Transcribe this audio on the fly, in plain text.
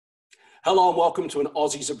Hello and welcome to an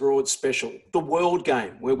Aussies Abroad special, the World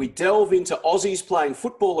Game, where we delve into Aussies playing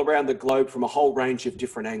football around the globe from a whole range of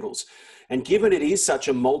different angles. And given it is such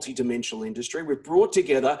a multi-dimensional industry, we've brought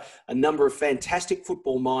together a number of fantastic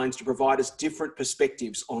football minds to provide us different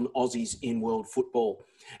perspectives on Aussies in world football.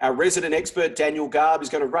 Our resident expert, Daniel Garb, is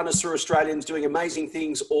going to run us through Australians doing amazing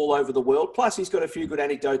things all over the world. Plus, he's got a few good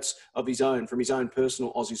anecdotes of his own from his own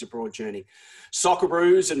personal Aussies Abroad journey.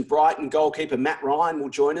 Socceroos and Brighton goalkeeper Matt Ryan will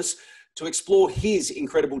join us to explore his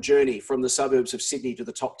incredible journey from the suburbs of Sydney to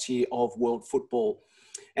the top tier of world football.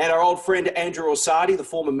 And our old friend Andrew Orsatti, the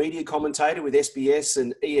former media commentator with SBS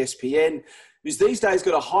and ESPN, who's these days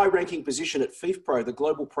got a high-ranking position at FIFPRO, the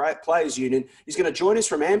Global Players Union, is going to join us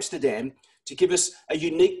from Amsterdam to give us a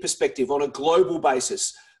unique perspective on a global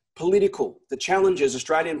basis, political, the challenges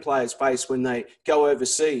Australian players face when they go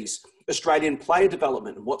overseas, Australian player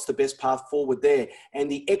development and what's the best path forward there,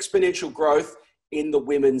 and the exponential growth in the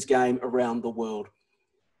women's game around the world.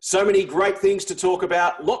 So many great things to talk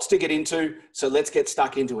about, lots to get into, so let's get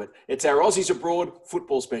stuck into it. It's our Aussies Abroad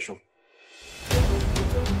football special.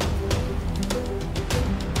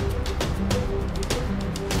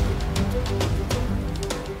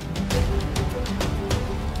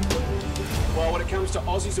 Well, when it comes to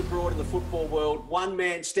Aussies Abroad in the football world, one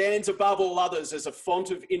man stands above all others as a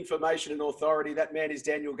font of information and authority. That man is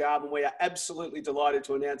Daniel Garb, and we are absolutely delighted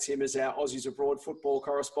to announce him as our Aussies Abroad football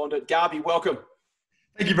correspondent. Garby, welcome.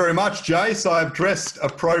 Thank you very much, Jace. I've dressed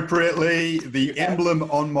appropriately, the emblem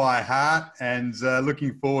on my heart, and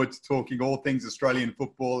looking forward to talking all things Australian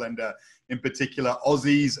football and in particular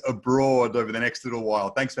Aussies Abroad over the next little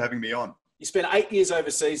while. Thanks for having me on. You spent 8 years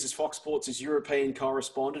overseas as Fox Sports' European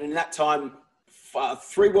correspondent. In that time,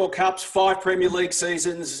 3 World Cups, 5 Premier League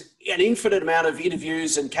seasons, an infinite amount of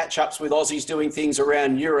interviews and catch-ups with Aussies doing things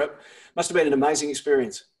around Europe. Must have been an amazing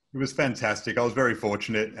experience. It was fantastic. I was very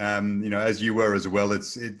fortunate, as you were as well.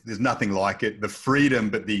 There's nothing like it. The freedom,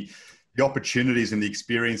 but the opportunities and the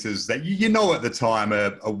experiences that you know at the time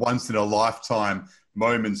are once-in-a-lifetime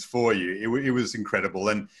moments for you. It was incredible.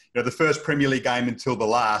 And the first Premier League game until the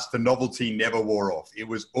last, the novelty never wore off. It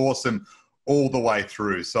was awesome all the way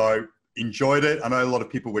through. So enjoyed it. I know a lot of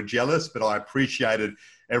people were jealous, but I appreciated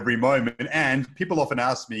every moment. And people often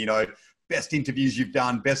ask me, best interviews you've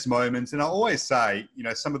done, best moments. And I always say,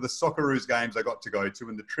 some of the Socceroos games I got to go to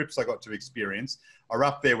and the trips I got to experience are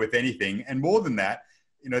up there with anything. And more than that,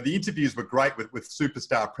 the interviews were great with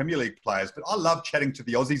superstar Premier League players, but I love chatting to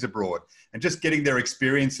the Aussies abroad and just getting their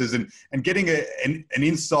experiences and getting an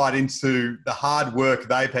insight into the hard work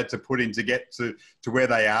they've had to put in to get to where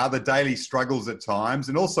they are, the daily struggles at times,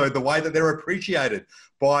 and also the way that they're appreciated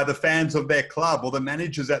by the fans of their club or the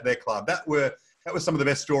managers at their club. That was some of the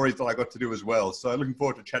best stories that I got to do as well. So looking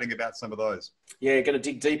forward to chatting about some of those. Yeah, going to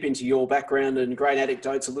dig deep into your background and great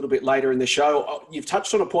anecdotes a little bit later in the show. You've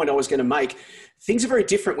touched on a point I was going to make. Things are very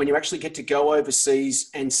different when you actually get to go overseas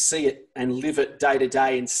and see it and live it day to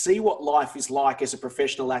day and see what life is like as a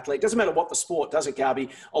professional athlete. Doesn't matter what the sport, does it, Garby?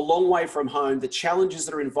 A long way from home, the challenges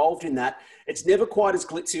that are involved in that, it's never quite as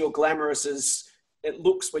glitzy or glamorous as it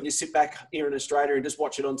looks when you sit back here in Australia and just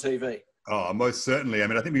watch it on TV. Oh, most certainly. I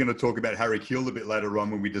think we're going to talk about Harry Kewell a bit later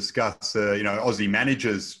on when we discuss, Aussie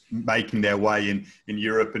managers making their way in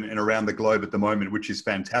Europe and around the globe at the moment, which is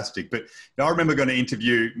fantastic. But I remember going to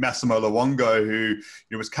interview Massimo Luongo,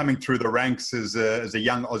 who was coming through the ranks as a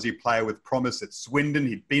young Aussie player with promise at Swindon.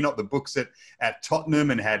 He'd been up the books at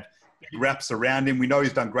Tottenham and had big raps around him. We know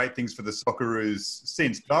he's done great things for the Socceroos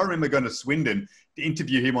since. But I remember going to Swindon to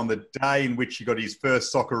interview him on the day in which he got his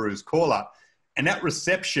first Socceroos call-up. And that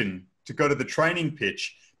reception to go to the training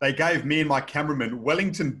pitch, they gave me and my cameraman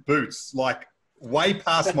Wellington boots, like way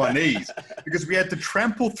past my knees, because we had to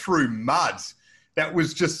trample through mud that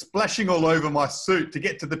was just splashing all over my suit to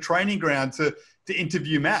get to the training ground to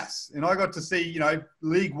interview Mass. And I got to see,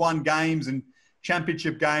 League One games and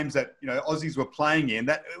championship games that, Aussies were playing in,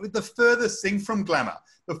 that with the furthest thing from glamour,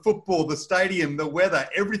 the football, the stadium, the weather,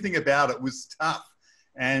 everything about it was tough.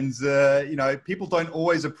 And, people don't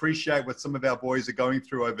always appreciate what some of our boys are going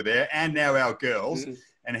through over there and now our girls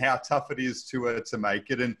and how tough it is to make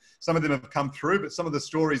it. And some of them have come through, but some of the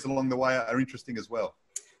stories along the way are interesting as well.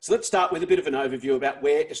 So let's start with a bit of an overview about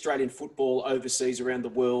where Australian football overseas around the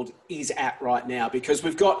world is at right now, because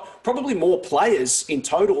we've got probably more players in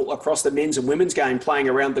total across the men's and women's game playing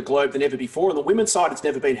around the globe than ever before. On the women's side, it's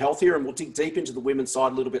never been healthier, and we'll dig deep into the women's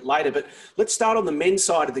side a little bit later. But let's start on the men's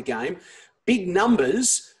side of the game. Big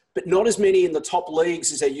numbers, but not as many in the top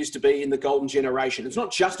leagues as there used to be in the golden generation. It's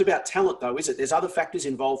not just about talent, though, is it? There's other factors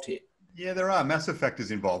involved here. Yeah, there are massive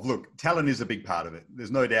factors involved. Look, talent is a big part of it.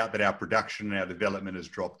 There's no doubt that our production and our development has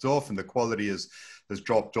dropped off and the quality has has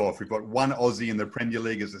dropped off. We've got one Aussie in the Premier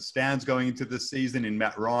League as it stands going into this season in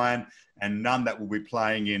Matt Ryan, and none that will be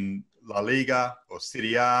playing in La Liga or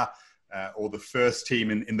Serie A or the first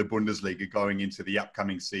team in the Bundesliga going into the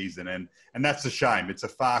upcoming season. And that's a shame. It's a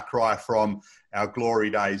far cry from our glory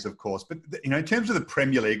days, of course. But, in terms of the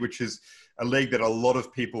Premier League, which is a league that a lot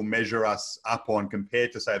of people measure us up on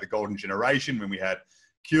compared to, say, the Golden Generation, when we had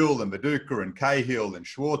Kuehl and Viduka and Cahill and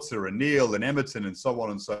Schwarzer and Neil and Emerton and so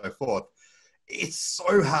on and so forth, it's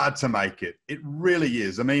so hard to make it. It really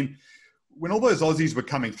is. I mean, when all those Aussies were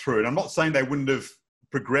coming through, and I'm not saying they wouldn't have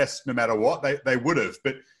progressed no matter what, they would have,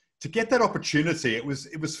 but to get that opportunity, it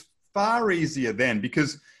was far easier then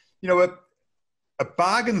because, a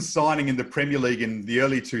bargain signing in the Premier League in the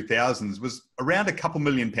early 2000s was around a couple £1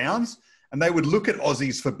 million, and they would look at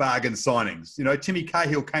Aussies for bargain signings. Timmy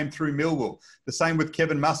Cahill came through Millwall. The same with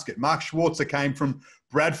Kevin Muscat. Mark Schwarzer came from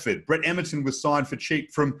Bradford. Brett Emerton was signed for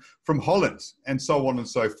cheap from Holland, and so on and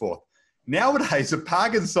so forth. Nowadays, a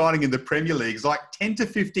bargain signing in the Premier League is like 10 to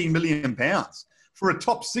 15 million pounds. For a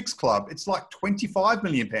top six club, it's like 25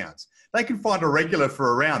 million pounds. They can find a regular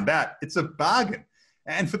for around that. It's a bargain.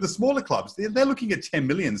 And for the smaller clubs, they're looking at 10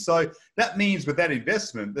 million. So that means with that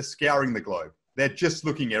investment, they're scouring the globe. They're just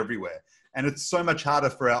looking everywhere. And it's so much harder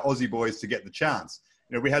for our Aussie boys to get the chance.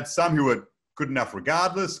 We had some who were good enough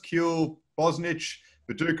regardless, Kuehl, Bosnich,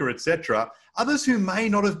 Viduka, etc. Others who may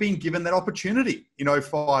not have been given that opportunity,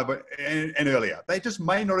 05 and earlier. They just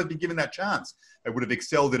may not have been given that chance. They would have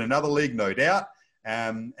excelled in another league, no doubt.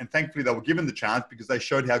 And thankfully they were given the chance because they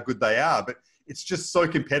showed how good they are. But it's just so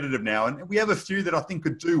competitive now. And we have a few that I think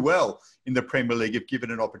could do well in the Premier League if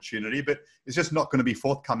given an opportunity, but it's just not going to be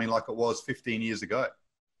forthcoming like it was 15 years ago.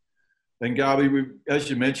 And Garby, as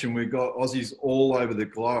you mentioned, we've got Aussies all over the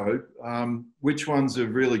globe. Which ones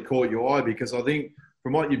have really caught your eye? Because I think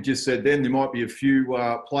from what you've just said then, there might be a few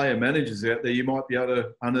player managers out there you might be able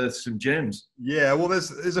to unearth some gems. Yeah, well,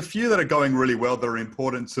 there's a few that are going really well that are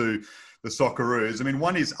important to the Socceroos. I mean,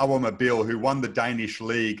 one is Awama Bill, who won the Danish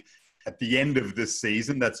league at the end of this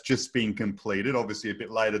season. That's just been completed, obviously a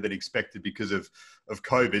bit later than expected because of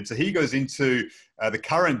COVID. So he goes into the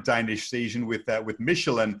current Danish season with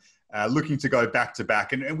Michelin, looking to go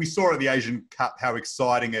back-to-back. And we saw at the Asian Cup how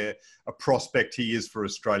exciting a prospect he is for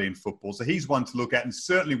Australian football. So he's one to look at, and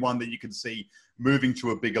certainly one that you can see moving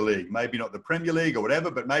to a bigger league. Maybe not the Premier League or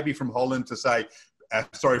whatever, but maybe from Holland to say,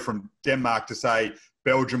 from Denmark to say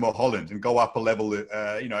Belgium or Holland and go up a level,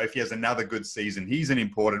 if he has another good season. He's an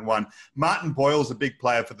important one. Martin Boyle's a big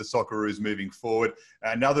player for the Socceroos moving forward.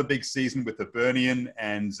 Another big season with the Hibernian,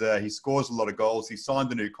 and he scores a lot of goals. He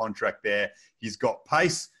signed a new contract there. He's got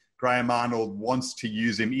pace. Graham Arnold wants to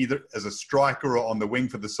use him either as a striker or on the wing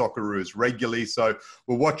for the Socceroos regularly. So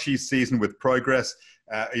we'll watch his season with progress.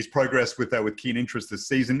 His progress with keen interest this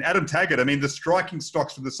season. Adam Taggart, I mean, the striking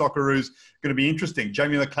stocks for the Socceroos going to be interesting.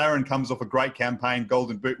 Jamie McLaren comes off a great campaign,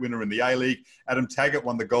 Golden Boot winner in the A-League. Adam Taggart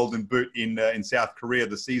won the Golden Boot in South Korea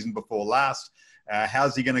the season before last.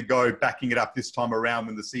 How's he going to go backing it up this time around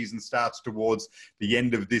when the season starts towards the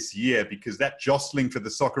end of this year? Because that jostling for the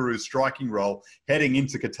Socceroos striking role heading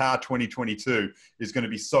into Qatar 2022 is going to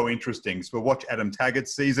be so interesting. So we'll watch Adam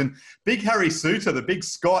Taggart's season. Big Harry Suter, the big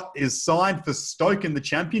Scot, is signed for Stoke in the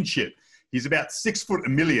Championship. He's about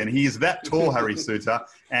 6'1". He is that tall, Harry Suter.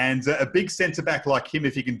 And a big centre-back like him,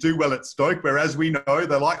 if he can do well at Stoke, where as we know,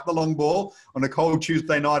 they like the long ball on a cold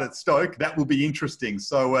Tuesday night at Stoke, that will be interesting.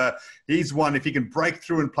 So he's one, if he can break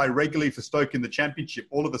through and play regularly for Stoke in the Championship,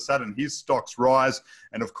 all of a sudden his stocks rise.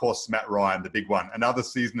 And of course, Matt Ryan, the big one. Another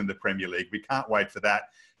season in the Premier League. We can't wait for that.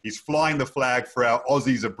 He's flying the flag for our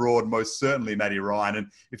Aussies abroad, most certainly, Matty Ryan. And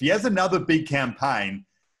if he has another big campaign,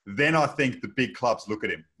 then I think the big clubs look at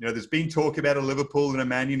him. There's been talk about a Liverpool and a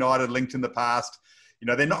Man United linked in the past.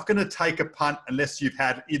 They're not going to take a punt unless you've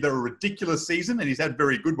had either a ridiculous season, and he's had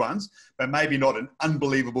very good ones, but maybe not an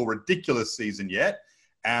unbelievable, ridiculous season yet.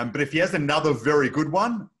 But if he has another very good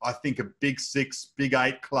one, I think a big 6, big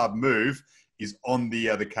 8 club move is on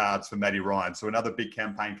the cards for Matty Ryan. So another big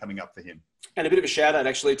campaign coming up for him. And a bit of a shout out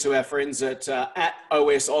actually to our friends at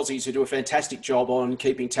OS Aussies, who do a fantastic job on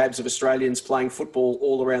keeping tabs of Australians playing football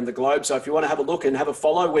all around the globe. So if you want to have a look and have a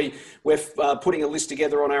follow, we're putting a list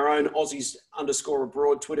together on our own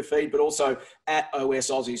Aussies_abroad Twitter feed, but also at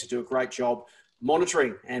OS Aussies, who do a great job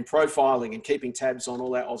monitoring and profiling and keeping tabs on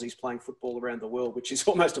all our Aussies playing football around the world, which is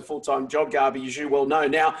almost a full-time job, Garby, as you well know.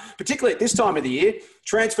 Now, particularly at this time of the year,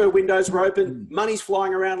 transfer windows are open, money's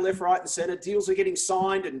flying around left, right and centre, deals are getting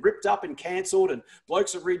signed and ripped up and cancelled, and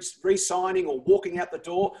blokes are re-signing or walking out the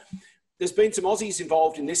door. There's been some Aussies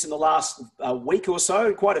involved in this in the last week or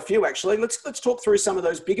so, quite a few actually. Let's talk through some of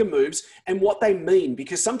those bigger moves and what they mean,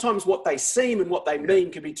 because sometimes what they seem and what they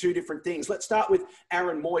mean can be two different things. Let's start with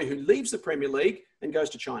Aaron Mooy, who leaves the Premier League and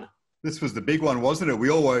goes to China. This was the big one, wasn't it?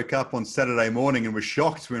 We all woke up on Saturday morning and were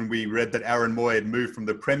shocked when we read that Aaron Mooy had moved from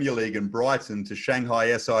the Premier League in Brighton to Shanghai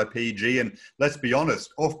SIPG, and let's be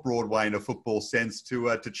honest, off-Broadway in a football sense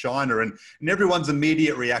to China. And everyone's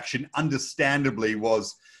immediate reaction, understandably,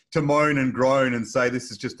 was to moan and groan and say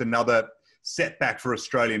this is just another setback for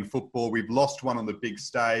Australian football. We've lost one on the big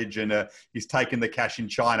stage, and he's taken the cash in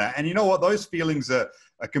China. And you know what? Those feelings are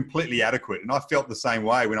completely adequate. And I felt the same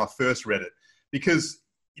way when I first read it, because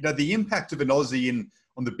you know, the impact of an Aussie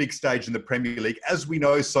on the big stage in the Premier League, as we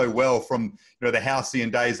know so well from the halcyon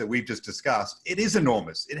days that we've just discussed, it is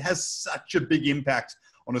enormous. It has such a big impact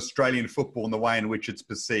on Australian football and the way in which it's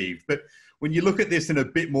perceived. But when you look at this in a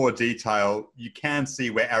bit more detail, you can see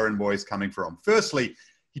where Aaron Mooy is coming from. Firstly,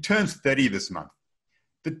 he turns 30 this month.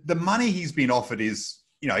 The money he's been offered is,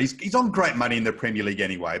 you know, he's on great money in the Premier League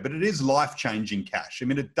anyway, but it is life-changing cash. I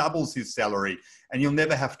mean, it doubles his salary and you'll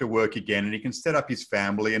never have to work again, and he can set up his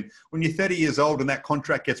family. And when you're 30 years old and that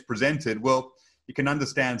contract gets presented, well, you can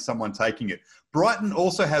understand someone taking it. Brighton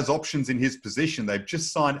also has options in his position. They've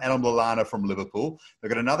just signed Adam Lallana from Liverpool.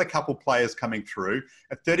 They've got another couple players coming through.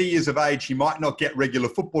 At 30 years of age, he might not get regular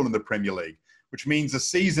football in the Premier League, which means a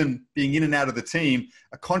season being in and out of the team,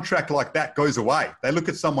 a contract like that goes away. They look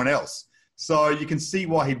at someone else. So you can see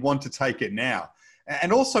why he'd want to take it now.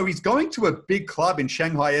 And also, he's going to a big club in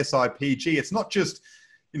Shanghai SIPG. It's not just,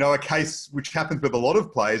 you know, a case which happens with a lot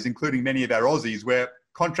of players, including many of our Aussies, where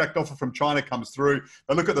contract offer from China comes through.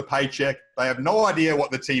 They look at the paycheck. They have no idea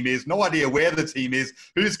what the team is, no idea where the team is,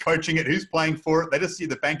 who's coaching it, who's playing for it. They just see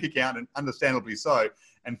the bank account, and understandably so,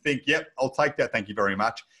 and think, yep, I'll take that. Thank you very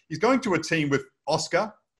much. He's going to a team with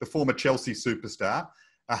Oscar, the former Chelsea superstar,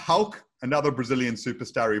 a Hulk, another Brazilian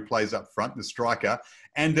superstar who plays up front, the striker,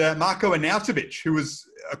 and Marko Arnautovic, who was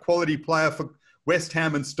a quality player for West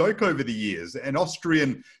Ham and Stoke over the years, an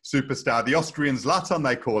Austrian superstar, the Austrian Zlatan,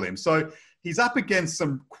 they call him. So he's up against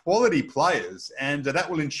some quality players, and that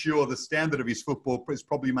will ensure the standard of his football is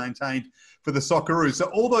probably maintained for the Socceroos. So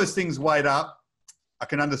all those things weighed up, I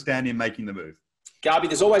can understand him making the move. Garby,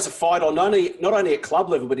 there's always a fight on not only at club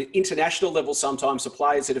level, but at international level sometimes for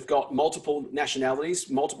players that have got multiple nationalities,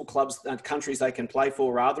 multiple clubs, countries they can play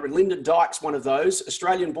for rather. And Lyndon Dykes, one of those,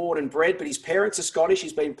 Australian born and bred, but his parents are Scottish.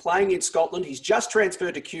 He's been playing in Scotland. He's just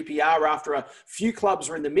transferred to QPR after a few clubs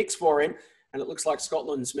were in the mix for him. And it looks like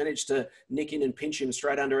Scotland's managed to nick in and pinch him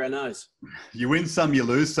straight under our nose. You win some, you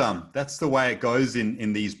lose some. That's the way it goes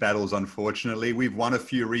in these battles, unfortunately. We've won a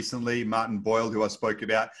few recently. Martin Boyle, who I spoke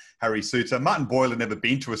about, Harry Suter. Martin Boyle had never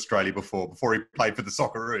been to Australia before he played for the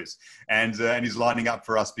Socceroos. And he's lining up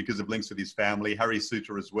for us because of links with his family. Harry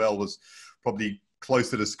Suter as well was probably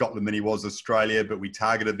closer to Scotland than he was Australia, but we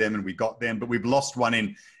targeted them and we got them. But we've lost one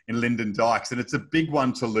in Lyndon Dykes, and it's a big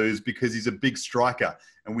one to lose because he's a big striker,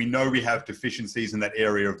 and we know we have deficiencies in that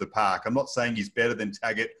area of the park. I'm not saying he's better than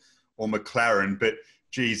Taggart or McLaren, but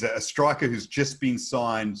geez, a striker who's just been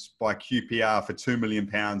signed by QPR for £2 million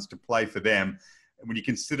to play for them, and when you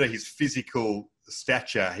consider his physical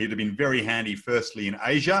stature, he'd have been very handy firstly in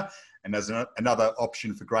Asia, and as another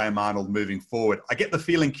option for Graham Arnold moving forward. I get the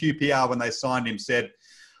feeling QPR, when they signed him, said,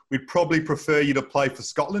 we'd probably prefer you to play for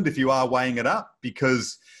Scotland if you are weighing it up,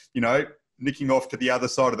 because, you know, nicking off to the other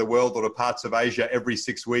side of the world or to parts of Asia every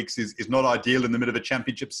 6 weeks is not ideal in the middle of a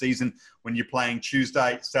championship season when you're playing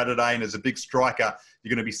Tuesday, Saturday, and as a big striker, you're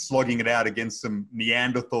going to be slogging it out against some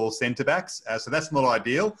Neanderthal centre-backs. So that's not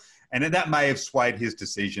ideal. And that may have swayed his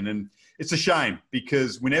decision. And it's a shame,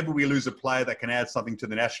 because whenever we lose a player that can add something to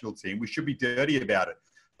the national team, we should be dirty about it.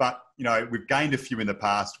 But, you know, we've gained a few in the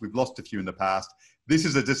past. We've lost a few in the past. This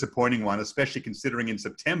is a disappointing one, especially considering in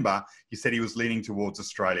September, he said he was leaning towards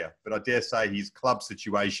Australia. But I dare say his club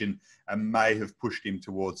situation may have pushed him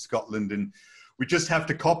towards Scotland. And we just have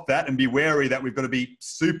to cop that and be wary that we've got to be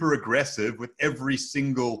super aggressive with every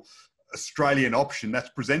single Australian option that's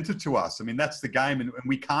presented to us. I mean, that's the game, and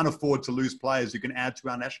we can't afford to lose players who can add to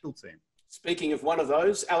our national team. Speaking of one of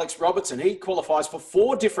those, Alex Robertson, he qualifies for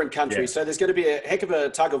 4 different countries. Yeah. So there's going to be a heck of a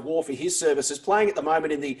tug of war for his services. Playing at the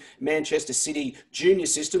moment in the Manchester City junior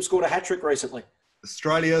system, scored a hat-trick recently.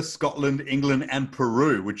 Australia, Scotland, England and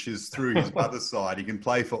Peru, which is through his mother's side. He can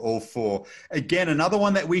play for all 4. Again, another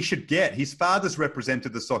one that we should get. His father's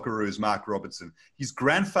represented the Socceroos, Mark Robertson. His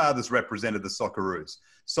grandfather's represented the Socceroos.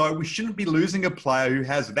 So we shouldn't be losing a player who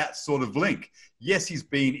has that sort of link. Yes, he's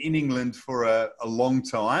been in England for a long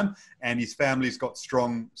time and his family's got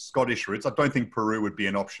strong Scottish roots. I don't think Peru would be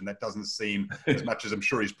an option. That doesn't seem, as much as I'm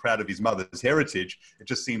sure he's proud of his mother's heritage, it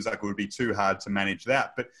just seems like it would be too hard to manage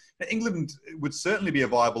that. But England would certainly be a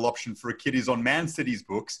viable option for a kid who's on Man City's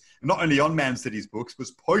books. And not only on Man City's books,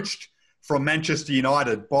 was poached from Manchester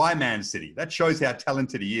United by Man City. That shows how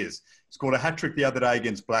talented he is. He scored a hat-trick the other day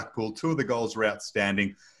against Blackpool. 2 of the goals were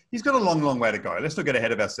outstanding. He's got a long, long way to go. Let's not get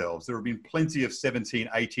ahead of ourselves. There have been plenty of 17,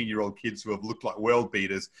 18-year-old kids who have looked like world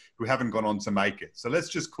beaters who haven't gone on to make it. So let's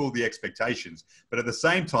just cool the expectations. But at the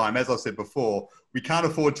same time, as I said before, we can't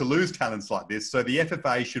afford to lose talents like this. So the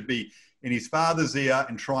FFA should be in his father's ear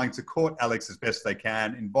and trying to court Alex as best they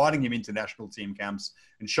can, inviting him into national team camps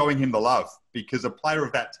and showing him the love. Because a player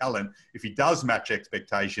of that talent, if he does match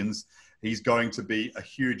expectations, he's going to be a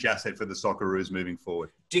huge asset for the Socceroos moving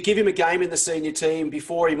forward. Do you give him a game in the senior team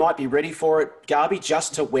before he might be ready for it, Garby,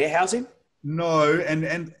 just to warehouse him? No,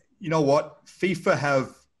 and you know what? FIFA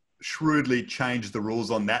have shrewdly changed the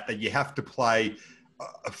rules on that you have to play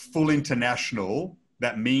a full international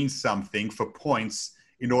that means something for points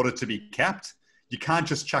in order to be capped. You can't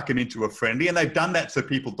just chuck him into a friendly. And they've done that so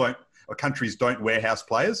people don't, or countries don't warehouse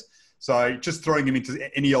players. So just throwing him into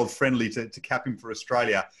any old friendly to cap him for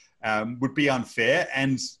Australia would be unfair.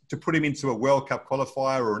 And to put him into a World Cup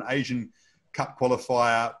qualifier or an Asian Cup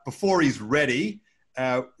qualifier before he's ready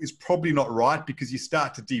is probably not right, because you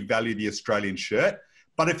start to devalue the Australian shirt.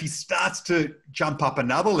 But if he starts to jump up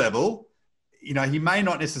another level, you know, he may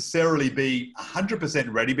not necessarily be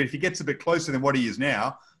 100% ready, but if he gets a bit closer than what he is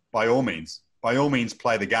now, by all means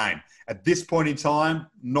play the game. At this point in time,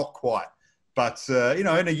 not quite. But, you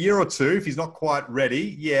know, in a year or two, if he's not quite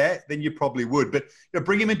ready, yeah, then you probably would. But you know,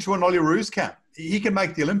 bring him into an Olyroos camp. He can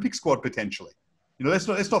make the Olympic squad potentially. You know, let's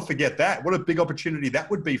not forget that. What a big opportunity that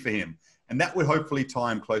would be for him. And that would hopefully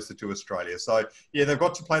tie him closer to Australia. So, yeah, they've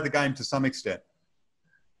got to play the game to some extent.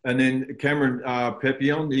 And then Cameron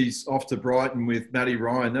Pepion, he's off to Brighton with Matty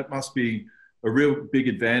Ryan. That must be a real big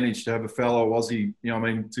advantage to have a fellow Aussie, you know, I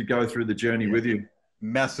mean, to go through the journey with you.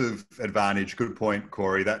 Massive advantage. Good point,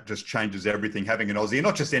 Corey. That just changes everything, having an Aussie, and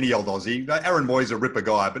not just any old Aussie. Aaron Moy's a ripper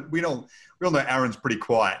guy, but we all know Aaron's pretty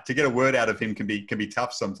quiet. To get a word out of him can be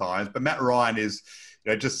tough sometimes. But Matt Ryan is,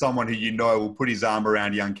 you know, just someone who, you know, will put his arm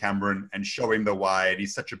around young Cameron and show him the way. And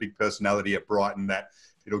he's such a big personality at Brighton that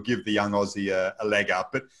it'll give the young Aussie a leg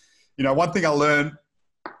up. But, you know, one thing I learned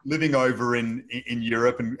living over in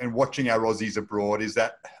Europe and watching our Aussies abroad is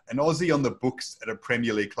that an Aussie on the books at a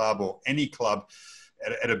Premier League club or any club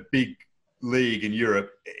at a big league in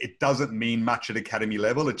Europe, it doesn't mean much at academy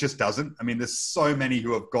level. It just doesn't. I mean, there's so many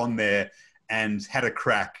who have gone there and had a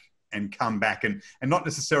crack and come back and not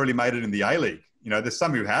necessarily made it in the A-League. You know, there's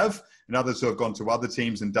some who have and others who have gone to other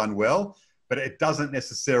teams and done well, but it doesn't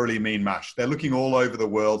necessarily mean much. They're looking all over the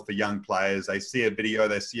world for young players. They see a video,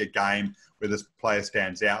 they see a game where this player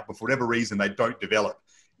stands out, but for whatever reason, they don't develop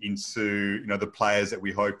into, you know, the players that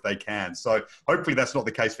we hope they can. So hopefully that's not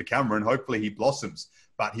the case for Cameron. Hopefully he blossoms,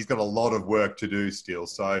 but he's got a lot of work to do still.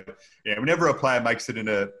 So yeah, whenever a player makes it in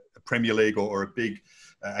a Premier League or a big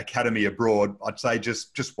academy abroad, I'd say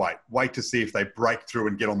just wait to see if they break through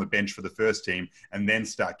and get on the bench for the first team and then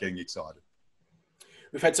start getting excited.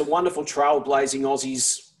 We've had some wonderful trailblazing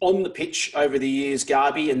Aussies on the pitch over the years,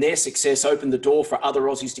 Garby, and their success opened the door for other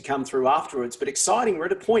Aussies to come through afterwards. But exciting, we're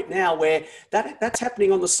at a point now where that's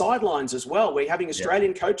happening on the sidelines as well. We're having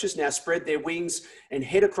Australian coaches now spread their wings and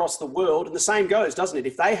head across the world. And the same goes, doesn't it?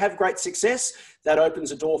 If they have great success, that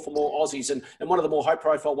opens a door for more Aussies. And one of the more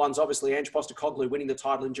high-profile ones, obviously, Ange Postecoglou winning the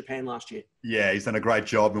title in Japan last year. Yeah, he's done a great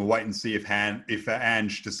job. And we'll wait and see if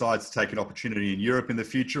Ange decides to take an opportunity in Europe in the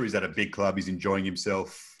future. He's at a big club. He's enjoying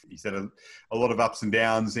himself. He's had a lot of ups and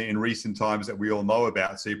downs in recent times that we all know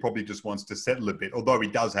about. So he probably just wants to settle a bit, although he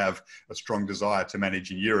does have a strong desire to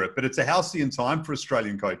manage in Europe. But it's a halcyon time for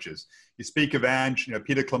Australian coaches. You speak of Ange, you know,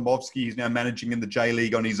 Peter Klomovsky, he's now managing in the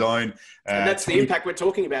J-League on his own. And that's the impact we're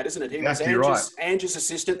talking about, isn't it? He was Ange's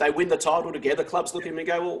assistant. They win the title together. Clubs look at him and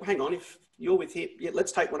go, well, hang on, if you're with him,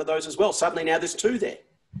 let's take one of those as well. Suddenly now there's two there.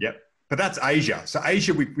 Yep. But that's Asia. So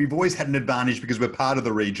Asia, we've always had an advantage because we're part of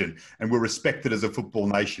the region and we're respected as a football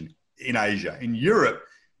nation in Asia. In Europe,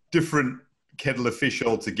 different kettle of fish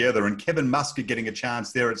altogether. And Kevin Muscat getting a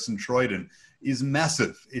chance there at St. Troyden is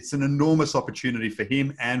massive. It's an enormous opportunity for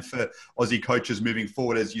him and for Aussie coaches moving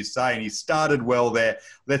forward, as you say. And he started well there.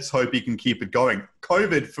 Let's hope he can keep it going.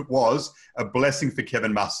 COVID was a blessing for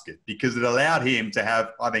Kevin Muscat because it allowed him to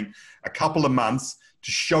have, I think, a couple of months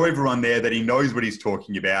to show everyone there that he knows what he's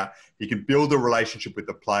talking about. He can build a relationship with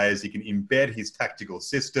the players. He can embed his tactical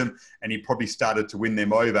system, and he probably started to win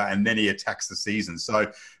them over, and then he attacks the season.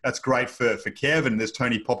 So that's great for Kevin. There's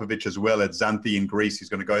Tony Popovic as well at Xanthi in Greece. He's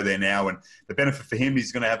going to go there now, and the benefit for him,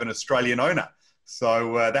 he's going to have an Australian owner.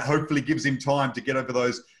 So that hopefully gives him time to get over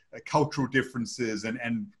those cultural differences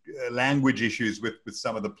and language issues with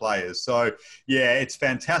some of the players. So, yeah, it's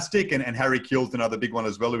fantastic. And Harry Kewell's another big one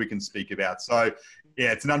as well who we can speak about. So,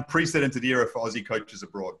 yeah, it's an unprecedented era for Aussie coaches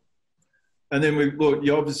abroad. And then,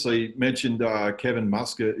 you obviously mentioned Kevin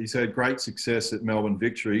Muscat. He's had great success at Melbourne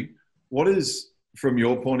Victory. What is, from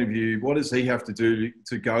your point of view, what does he have to do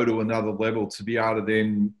to go to another level to be able to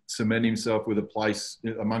then cement himself with a place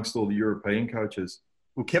amongst all the European coaches?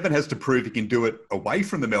 Well, Kevin has to prove he can do it away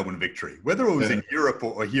from the Melbourne Victory, whether it was in Europe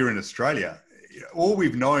or here in Australia. All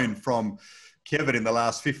we've known from Kevin in the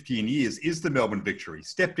last 15 years is the Melbourne Victory.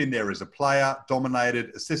 Stepped in there as a player,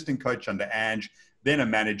 dominated, assistant coach under Ange, then a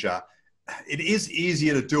manager. It is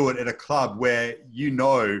easier to do it at a club where you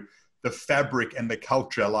know the fabric and the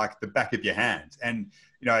culture like the back of your hand. And,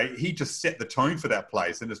 he just set the tone for that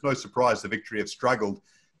place. And it's no surprise the Victory have struggled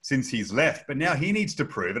since he's left. But now he needs to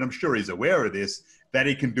prove, and I'm sure he's aware of this, that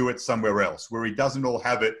he can do it somewhere else where he doesn't all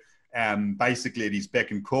have it basically at his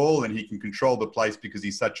beck and call, and he can control the place because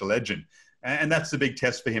he's such a legend. And that's the big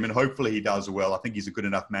test for him, and hopefully he does well. I think he's a good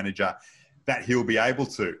enough manager that he'll be able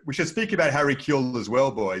to. We should speak about Harry Kewell as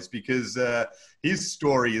well, boys, because his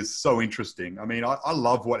story is so interesting. I mean, I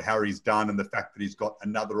love what Harry's done and the fact that he's got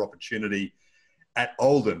another opportunity at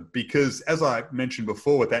Oldham, because as I mentioned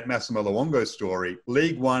before with that Massimo Luongo story,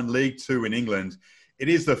 League One, League Two in England, it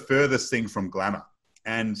is the furthest thing from glamour.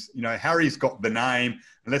 And, Harry's got the name,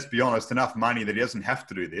 and let's be honest, enough money that he doesn't have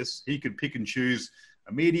to do this. He could pick and choose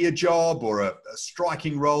a media job or a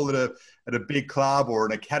striking role at a big club or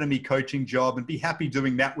an academy coaching job and be happy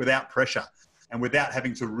doing that without pressure and without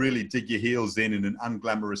having to really dig your heels in an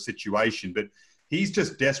unglamorous situation. But he's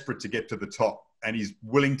just desperate to get to the top, and he's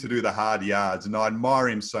willing to do the hard yards. And I admire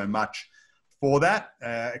him so much for that.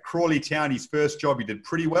 At Crawley Town, his first job, he did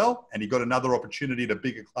pretty well, and he got another opportunity at a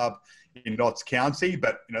bigger club in Notts County.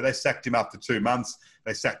 But, they sacked him after 2 months.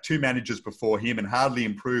 They sacked 2 managers before him and hardly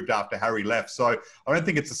improved after Harry left. So I don't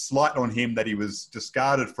think it's a slight on him that he was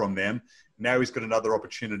discarded from them. Now he's got another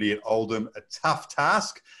opportunity at Oldham, a tough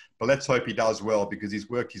task, but let's hope he does well because he's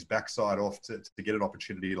worked his backside off to get an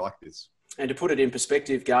opportunity like this. And to put it in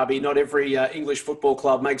perspective, Garby, not every English football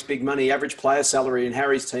club makes big money. Average player salary in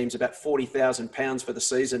Harry's team's about £40,000 for the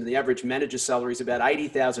season. And the average manager's salary is about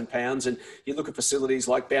 £80,000. And you look at facilities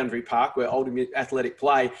like Boundary Park, where Oldham Athletic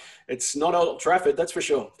play, it's not Old Trafford, that's for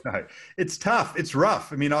sure. No, it's tough. It's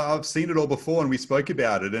rough. I mean, I've seen it all before and we spoke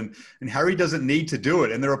about it. And Harry doesn't need to do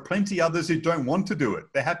it. And there are plenty others who don't want to do it.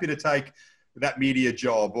 They're happy to take that media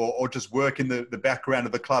job or just work in the background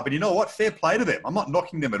of the club. And you know what? Fair play to them. I'm not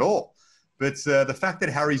knocking them at all. But the fact that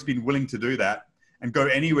Harry's been willing to do that and go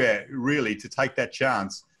anywhere, really, to take that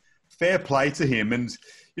chance, fair play to him. And,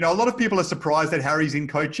 a lot of people are surprised that Harry's in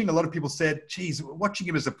coaching. A lot of people said, geez, watching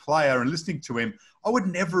him as a player and listening to him, I would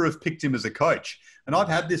never have picked him as a coach. And I've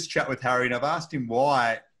had this chat with Harry and I've asked him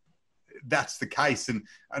why that's the case. And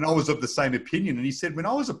I was of the same opinion. And he said, when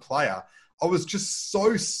I was a player, I was just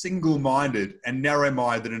so single-minded and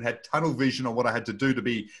narrow-minded and had tunnel vision on what I had to do to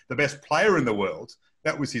be the best player in the world.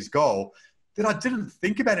 That was his goal. That I didn't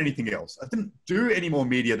think about anything else. I didn't do any more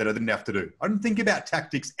media that I didn't have to do. I didn't think about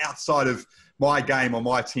tactics outside of my game or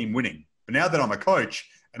my team winning. But now that I'm a coach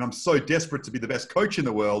and I'm so desperate to be the best coach in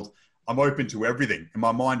the world, I'm open to everything. And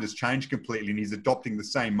my mind has changed completely and he's adopting the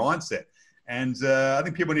same mindset. And I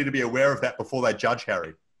think people need to be aware of that before they judge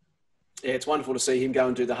Harry. Yeah, it's wonderful to see him go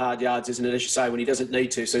and do the hard yards, isn't it? As you say, when he doesn't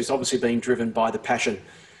need to. So he's obviously being driven by the passion.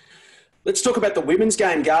 Let's talk about the women's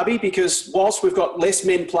game, Garby, because whilst we've got less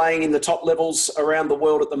men playing in the top levels around the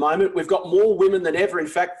world at the moment, we've got more women than ever. In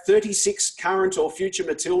fact, 36 current or future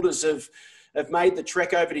Matildas have made the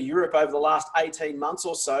trek over to Europe over the last 18 months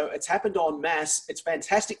or so. It's happened en masse. It's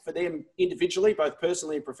fantastic for them individually, both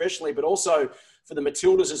personally and professionally, but also for the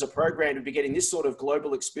Matildas as a program to be getting this sort of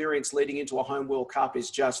global experience leading into a home World Cup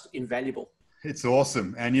is just invaluable. It's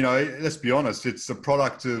awesome. And, let's be honest, it's a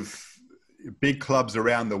product of big clubs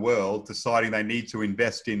around the world deciding they need to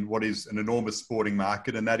invest in what is an enormous sporting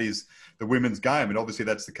market, and that is the women's game. And obviously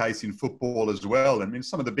that's the case in football as well. I mean,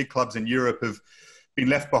 some of the big clubs in Europe have been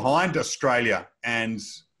left behind, Australia and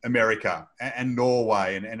America and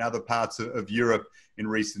Norway and other parts of Europe in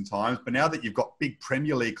recent times. But now that you've got big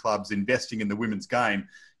Premier League clubs investing in the women's game,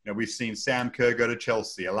 we've seen Sam Kerr go to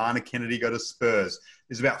Chelsea, Alana Kennedy go to Spurs.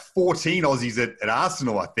 There's about 14 Aussies at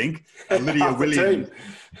Arsenal, I think. Lydia Williams,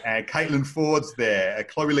 Caitlin Ford's there.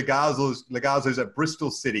 Chloe Lagazzo's at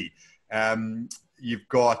Bristol City. You've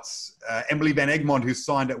got Emily Van Egmond, who's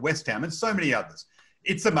signed at West Ham, and so many others.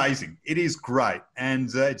 It's amazing. It is great.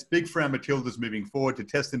 And it's big for our Matildas moving forward to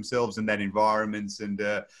test themselves in that environment. And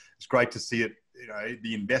it's great to see it,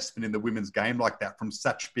 the investment in the women's game like that from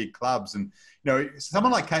such big clubs. And,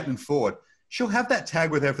 someone like Caitlin Ford, she'll have that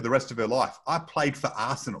tag with her for the rest of her life. I played for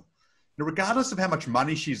Arsenal. Regardless of how much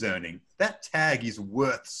money she's earning, that tag is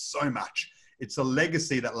worth so much. It's a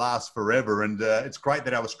legacy that lasts forever. And it's great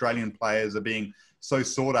that our Australian players are being so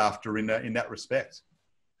sought after in that respect.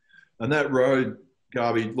 And that road,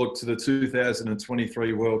 Garby, look to the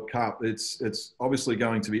 2023 World Cup. It's obviously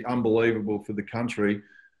going to be unbelievable for the country.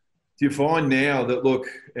 Do you find now that, look,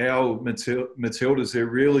 our Matildas, they're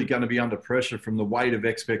really going to be under pressure from the weight of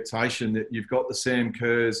expectation that you've got the Sam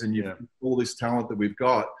Kerrs and you've all this talent that we've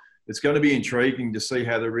got? It's going to be intriguing to see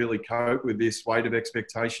how they really cope with this weight of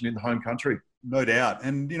expectation in the home country. No doubt.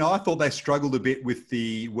 And, I thought they struggled a bit with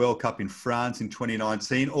the World Cup in France in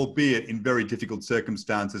 2019, albeit in very difficult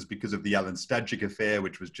circumstances because of the Alan Stadgic affair,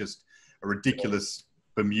 which was just a ridiculous,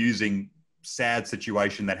 bemusing, sad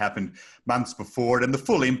situation that happened months before it. And the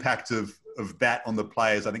full impact of that on the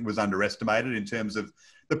players, I think, was underestimated in terms of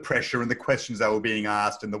the pressure and the questions they were being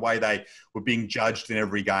asked and the way they were being judged in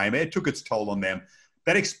every game. It took its toll on them.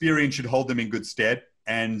 That experience should hold them in good stead.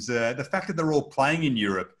 And the fact that they're all playing in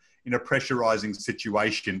Europe in a pressurising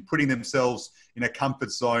situation, putting themselves in a comfort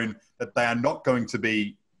zone that they are not going to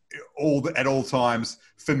be at all times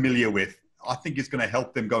familiar with, I think is going to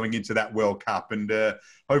help them going into that World Cup and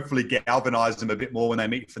hopefully galvanise them a bit more when they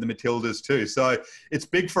meet for the Matildas too. So it's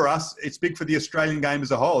big for us. It's big for the Australian game as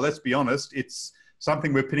a whole. Let's be honest. It's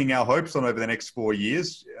something we're pinning our hopes on over the next 4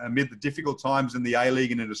 years. Amid the difficult times in the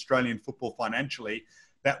A-League and in Australian football financially,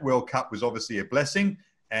 that World Cup was obviously a blessing.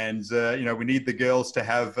 And, we need the girls to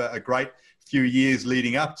have a great few years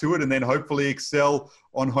leading up to it and then hopefully excel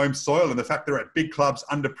on home soil. And the fact they're at big clubs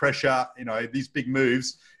under pressure, these big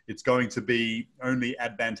moves, it's going to be only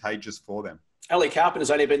advantageous for them. Ali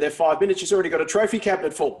Carpenter's only been there 5 minutes. She's already got a trophy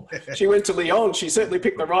cabinet full. She went to Lyon. She certainly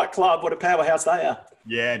picked the right club. What a powerhouse they are.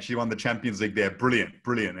 Yeah, and she won the Champions League there. Brilliant.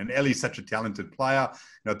 And Ellie's such a talented player.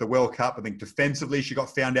 At the World Cup, I think defensively she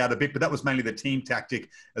got found out a bit, but that was mainly the team tactic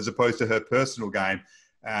as opposed to her personal game.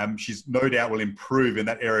 She's no doubt will improve in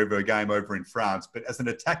that area of her game over in France. But as an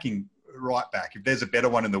attacking right back, if there's a better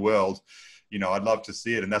one in the world, I'd love to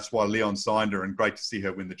see it. And that's why Lyon signed her, and great to see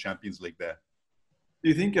her win the Champions League there. Do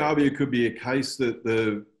you think, Garby, it could be a case that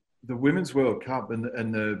the Women's World Cup and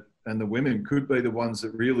the women could be the ones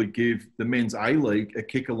that really give the men's A-League a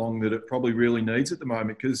kick along that it probably really needs at the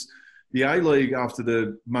moment? Because the A-League, after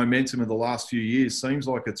the momentum of the last few years, seems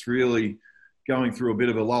like it's really going through a bit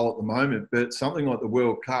of a lull at the moment. But something like the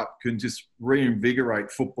World Cup can just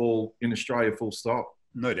reinvigorate football in Australia full stop.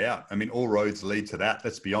 No doubt. I mean, all roads lead to that,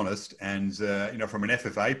 let's be honest. And, from an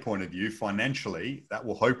FFA point of view, financially, that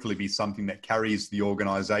will hopefully be something that carries the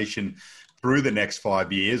organisation through the next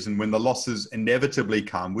 5 years. And when the losses inevitably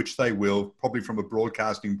come, which they will, probably from a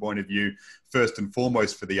broadcasting point of view, first and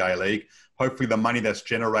foremost for the A-League, hopefully the money that's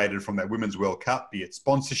generated from that Women's World Cup, be it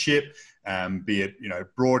sponsorship, be it,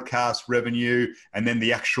 broadcast revenue, and then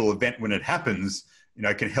the actual event when it happens,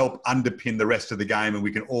 can help underpin the rest of the game and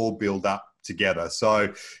we can all build up together.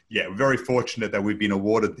 So, yeah, we're very fortunate that we've been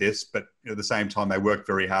awarded this, but at the same time, they worked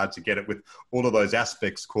very hard to get it with all of those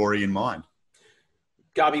aspects, Corey, in mind.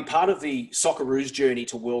 Garby, part of the Socceroos' journey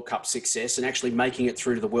to World Cup success and actually making it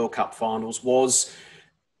through to the World Cup finals was,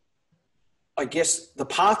 I guess, the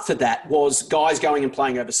path to that was guys going and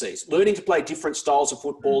playing overseas, learning to play different styles of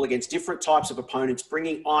football against different types of opponents,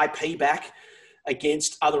 bringing IP back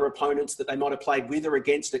against other opponents that they might have played with or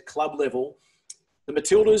against at club level. The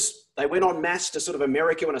Matildas, they went en masse to sort of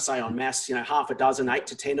America. When I say en masse, half a dozen, 8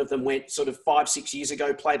 to 10 of them went sort of 5-6 years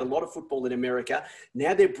ago, played a lot of football in America.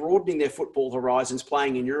 Now they're broadening their football horizons,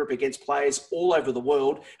 playing in Europe against players all over the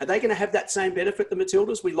world. Are they going to have that same benefit, the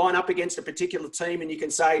Matildas? We line up against a particular team and you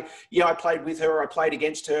can say, yeah, I played with her, or I played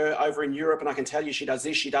against her over in Europe, and I can tell you she does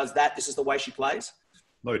this, she does that. This is the way she plays.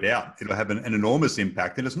 No doubt. It'll have an enormous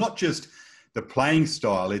impact. And it's not just the playing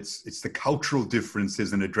style, it's the cultural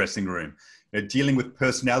differences in a dressing room. Dealing with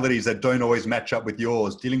personalities that don't always match up with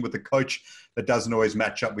yours, dealing with a coach that doesn't always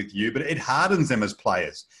match up with you, but it hardens them as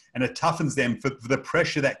players and it toughens them for the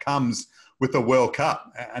pressure that comes with the World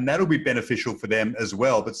Cup. And that'll be beneficial for them as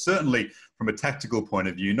well. But certainly from a tactical point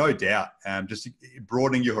of view, no doubt, just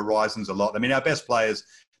broadening your horizons a lot. I mean, our best players,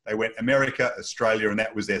 They went America, Australia, and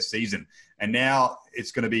that was their season. And now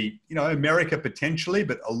it's going to be, America potentially,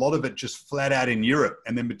 but a lot of it just flat out in Europe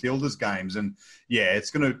and then Matildas games. And yeah, it's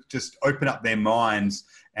going to just open up their minds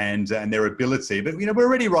and their ability. But, we're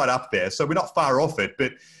already right up there, so we're not far off it.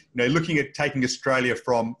 But, looking at taking Australia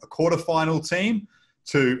from a quarterfinal team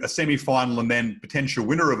to a semi-final and then potential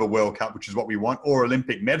winner of a World Cup, which is what we want, or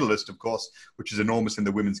Olympic medalist, of course, which is enormous in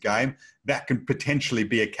the women's game, that can potentially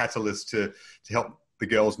be a catalyst to help the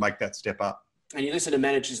girls make that step up. And you listen to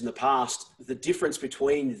managers in the past, the difference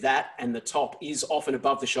between that and the top is often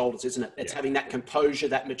above the shoulders, isn't it? It's having that composure,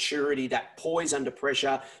 that maturity, that poise under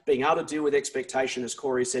pressure, being able to deal with expectation, as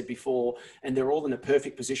Corey said before. And they're all in a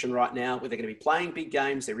perfect position right now where they're going to be playing big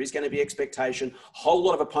games. There is going to be expectation, a whole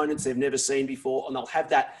lot of opponents they've never seen before, and they'll have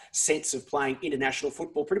that sense of playing international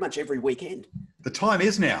football pretty much every weekend. The time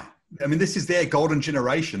is now. I mean, this is their golden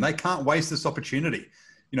generation. They can't waste this opportunity.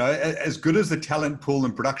 As good as the talent pool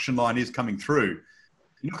and production line is coming through,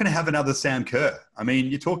 you're not going to have another Sam Kerr. I mean,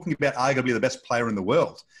 you're talking about arguably the best player in the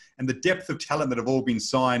world. And the depth of talent that have all been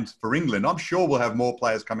signed for England, I'm sure we'll have more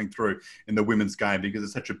players coming through in the women's game because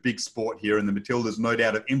it's such a big sport here. And the Matildas, no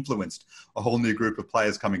doubt, have influenced a whole new group of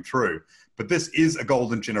players coming through. But this is a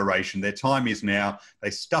golden generation. Their time is now. They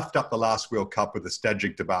stuffed up the last World Cup with a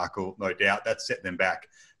Stajic debacle, no doubt. That set them back.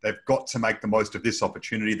 They've got to make the most of this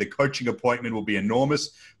opportunity. The coaching appointment will be enormous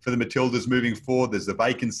for the Matildas moving forward. There's a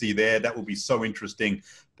vacancy there. That will be so interesting.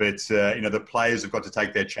 But, the players have got to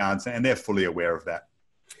take their chance, and they're fully aware of that.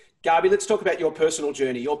 Garby, let's talk about your personal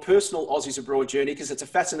journey, your personal Aussies Abroad journey, because it's a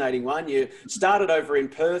fascinating one. You started over in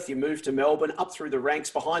Perth, you moved to Melbourne, up through the ranks,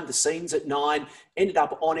 behind the scenes at 9, ended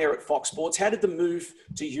up on air at Fox Sports. How did the move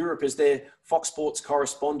to Europe as their Fox Sports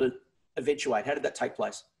correspondent eventuate? How did that take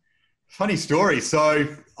place? Funny story. So,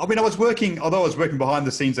 although I was working behind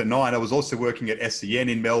the scenes at 9, I was also working at SEN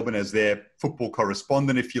in Melbourne as their football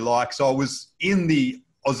correspondent, if you like. So I was in the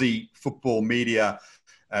Aussie football media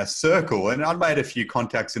circle, and I made a few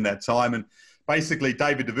contacts in that time. And basically,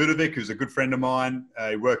 David Davutovic, who's a good friend of mine,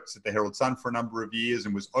 he worked at the Herald Sun for a number of years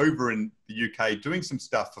and was over in the UK doing some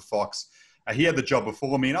stuff for Fox. He had the job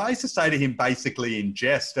before me, and I used to say to him basically in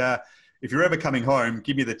jest, if you're ever coming home,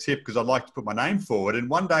 give me the tip because I'd like to put my name forward. And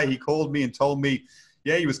one day he called me and told me,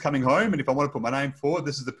 yeah, he was coming home. And if I want to put my name forward,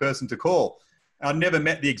 this is the person to call. I'd never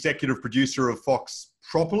met the executive producer of Fox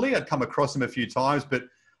properly. I'd come across him a few times, but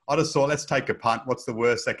I just thought, let's take a punt. What's the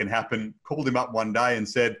worst that can happen? Called him up one day and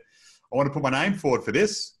said, I want to put my name forward for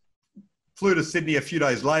this. Flew to Sydney a few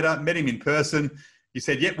days later, met him in person. He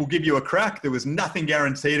said, yep, we'll give you a crack. There was nothing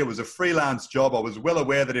guaranteed. It was a freelance job. I was well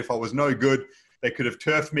aware that if I was no good, they could have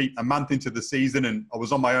turfed me a month into the season and I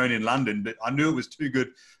was on my own in London, but I knew it was too good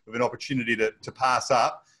of an opportunity to pass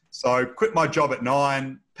up. So I quit my job at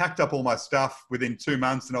 9, packed up all my stuff within 2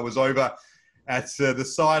 months, and I was over at the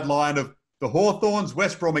sideline of the Hawthorns,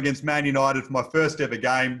 West Brom against Man United for my first ever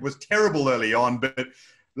game. It was terrible early on, but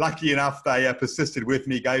lucky enough they persisted with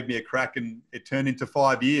me, gave me a crack, and it turned into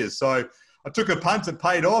 5 years. So I took a punt, it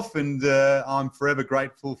paid off, and I'm forever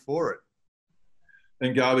grateful for it.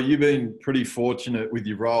 And Garber, you've been pretty fortunate with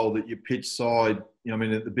your role that you pitch side,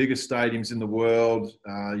 at the biggest stadiums in the world.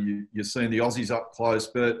 You're seeing the Aussies up close,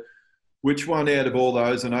 but which one out of all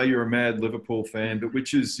those, I know you're a mad Liverpool fan, but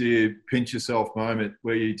which is your pinch yourself moment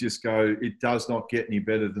where you just go, it does not get any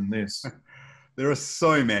better than this? There are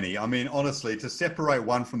so many. I mean, honestly, to separate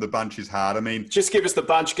one from the bunch is hard. I mean, just give us the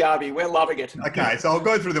bunch, Garby. We're loving it. Okay, so I'll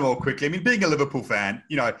go through them all quickly. I mean, being a Liverpool fan,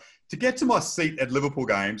 to get to my seat at Liverpool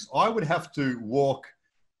games, I would have to walk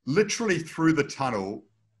literally through the tunnel,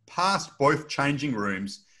 past both changing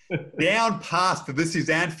rooms, down past the "This is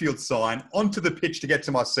Anfield" sign, onto the pitch to get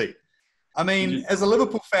to my seat. I mean, as a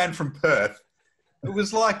Liverpool fan from Perth, it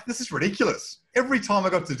was like, this is ridiculous. Every time I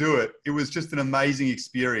got to do it, it was just an amazing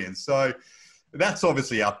experience. So that's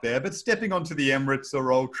obviously up there. But stepping onto the Emirates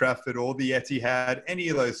or Old Trafford or the Etihad, any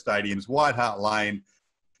of those stadiums, White Hart Lane,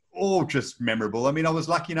 all just memorable. I mean, I was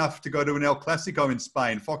lucky enough to go to an El Clasico in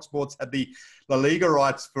Spain. Fox Sports had the La Liga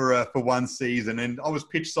rights for one season, and I was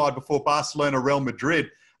pitch side before Barcelona Real Madrid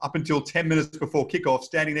up until 10 minutes before kickoff,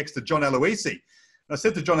 standing next to John Aloisi. And I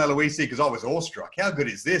said to John Aloisi, because I was awestruck, how good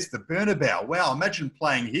is this? The Bernabeu. Wow, imagine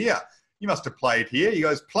playing here. You must have played here. He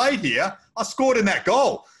goes, played here? I scored in that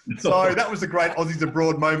goal. So that was a great Aussies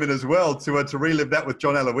Abroad moment as well, to relive that with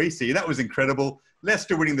John Aloisi. That was incredible.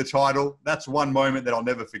 Leicester winning the title, that's one moment that I'll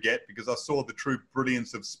never forget, because I saw the true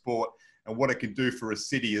brilliance of sport and what it can do for a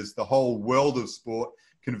city as the whole world of sport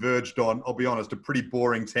converged on, I'll be honest, a pretty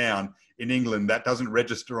boring town in England that doesn't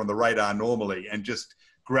register on the radar normally, and just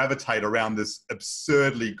gravitate around this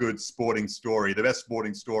absurdly good sporting story, the best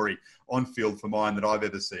sporting story on field for mine that I've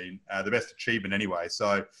ever seen, the best achievement anyway.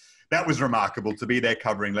 So that was remarkable to be there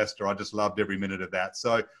covering Leicester. I just loved every minute of that.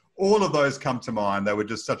 So all of those come to mind. They were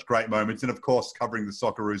just such great moments. And of course, covering the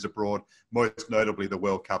Socceroos abroad, most notably the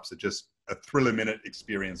World Cups, are just a thriller-minute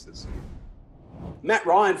experiences. Matt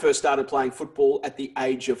Ryan first started playing football at the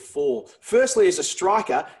age of 4. Firstly as a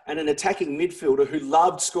striker and an attacking midfielder who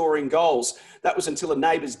loved scoring goals. That was until a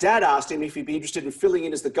neighbour's dad asked him if he'd be interested in filling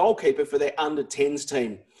in as the goalkeeper for their under-10s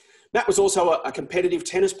team. Matt was also a competitive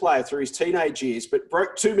tennis player through his teenage years, but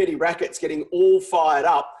broke too many rackets getting all fired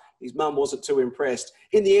up. His mum wasn't too impressed.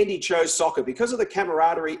 In the end, he chose soccer because of the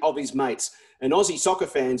camaraderie of his mates. And Aussie soccer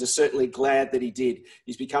fans are certainly glad that he did.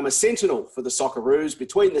 He's become a sentinel for the Socceroos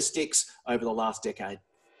between the sticks over the last decade.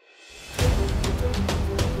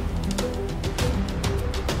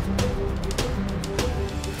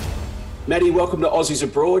 Matty, welcome to Aussies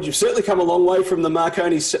Abroad. You've certainly come a long way from the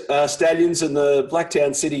Marconi Stallions and the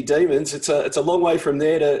Blacktown City Demons. It's a long way from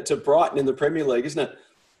there to Brighton in the Premier League, isn't it?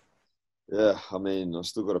 Yeah, I mean, I've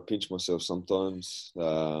still got to pinch myself sometimes.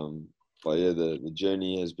 But yeah, the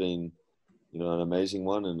journey has been, an amazing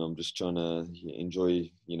one, and I'm just trying to enjoy,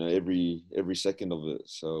 every second of it.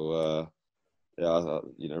 So,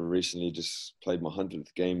 recently just played my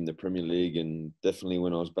 100th game in the Premier League, and definitely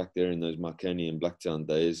when I was back there in those Marconi and Blacktown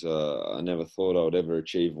days, I never thought I would ever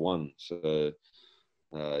achieve one. So,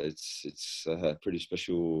 it's a pretty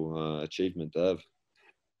special achievement to have.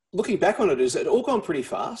 Looking back on it, has it all gone pretty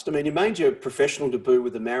fast? I mean, you made your professional debut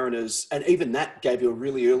with the Mariners, and even that gave you a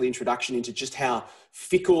really early introduction into just how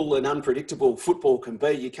fickle and unpredictable football can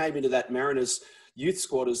be. You came into that Mariners youth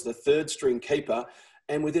squad as the third string keeper,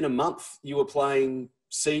 and within a month you were playing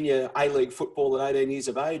senior A-League football at 18 years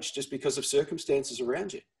of age just because of circumstances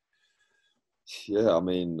around you. Yeah, I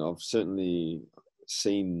mean, I've certainly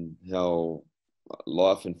seen how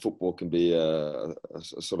life and football can be a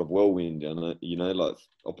sort of whirlwind, like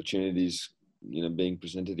opportunities, being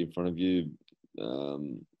presented in front of you,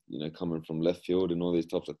 coming from left field and all these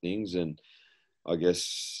types of things. And I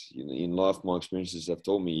guess, in life, my experiences have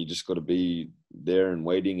taught me you just got to be there and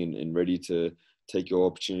waiting and ready to take your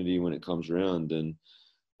opportunity when it comes around. And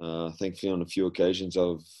thankfully, on a few occasions,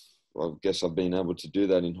 I guess I've been able to do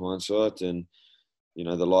that in hindsight. And,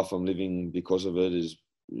 the life I'm living because of it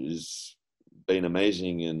is been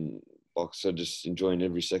amazing, and like I said, just enjoying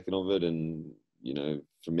every second of it. And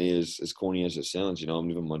for me, as corny as it sounds, I'm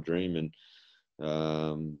living my dream, and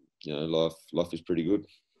life is pretty good.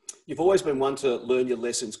 You've always been one to learn your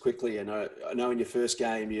lessons quickly, and I know in your first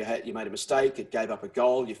game you made a mistake, it gave up a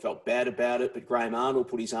goal, you felt bad about it, but Graham Arnold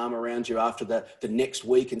put his arm around you after the next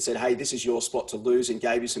week and said, hey, this is your spot to lose, and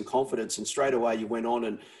gave you some confidence, and straight away you went on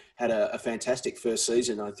and had a fantastic first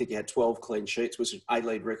season. I think you had 12 clean sheets, was an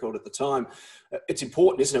A-League record at the time. It's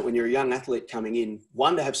important, isn't it, when you're a young athlete coming in,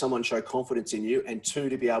 one, to have someone show confidence in you, and two,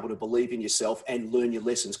 to be able to believe in yourself and learn your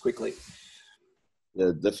lessons quickly.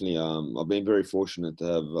 Yeah, definitely. I've been very fortunate to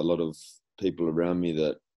have a lot of people around me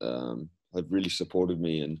that have really supported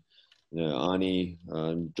me. And, Arnie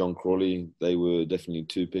and John Crawley, they were definitely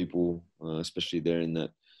two people, especially there in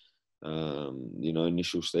that,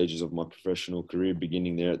 initial stages of my professional career,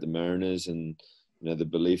 beginning there at the Mariners, and, the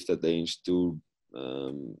belief that they instilled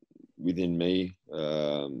within me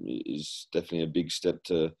is definitely a big step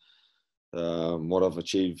to what I've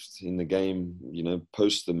achieved in the game,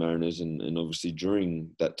 post the Mariners and obviously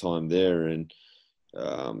during that time there. And,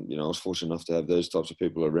 I was fortunate enough to have those types of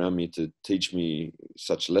people around me to teach me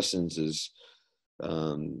such lessons as,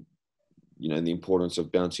 the importance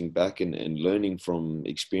of bouncing back and learning from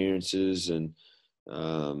experiences, and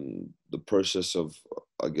the process of,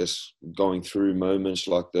 I guess, going through moments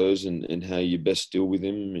like those and how you best deal with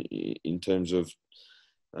them in terms of,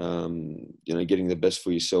 getting the best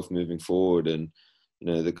for yourself moving forward. And,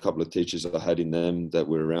 the couple of teachers I had in them that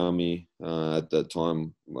were around me at that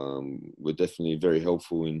time were definitely very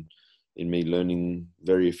helpful in me learning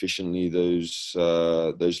very efficiently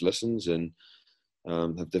those lessons, and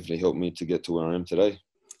have definitely helped me to get to where I am today.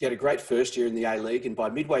 You had a great first year in the A-League, and by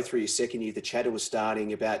midway through your second year, the chatter was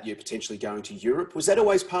starting about you potentially going to Europe. Was that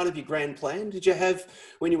always part of your grand plan? Did you have,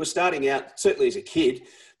 when you were starting out, certainly as a kid,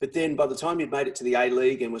 but then by the time you'd made it to the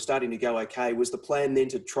A-League and were starting to go okay, was the plan then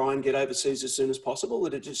to try and get overseas as soon as possible, or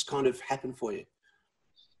did it just kind of happen for you?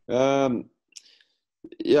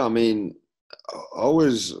 Yeah, I mean,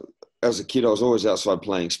 as a kid, I was always outside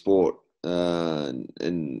playing sport, and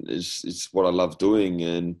it's what I love doing.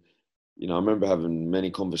 And I remember having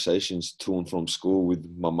many conversations to and from school with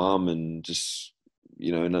my mum and just,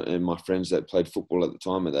 and my friends that played football at the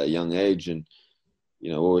time at that young age. And,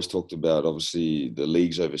 always talked about obviously the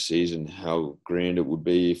leagues overseas and how grand it would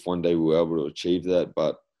be if one day we were able to achieve that.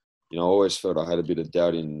 But, I always felt I had a bit of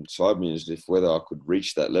doubt inside me as if whether I could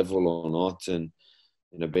reach that level or not. And,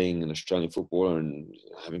 being an Australian footballer and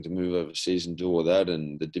having to move overseas and do all that,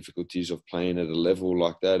 and the difficulties of playing at a level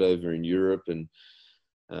like that over in Europe, and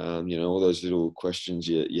all those little questions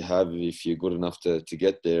you have if you're good enough to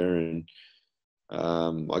get there. And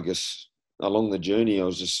I guess along the journey, I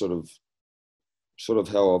was just sort of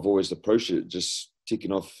how I've always approached it, just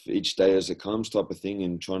ticking off each day as it comes type of thing,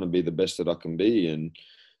 and trying to be the best that I can be. And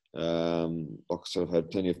like I said, I've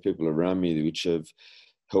had plenty of people around me which have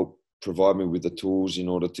helped provide me with the tools in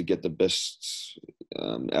order to get the best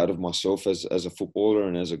out of myself as a footballer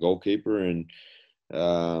and as a goalkeeper. And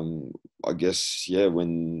I guess,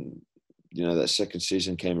 when, that second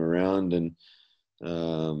season came around, and,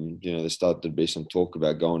 there started to be some talk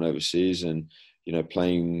about going overseas and,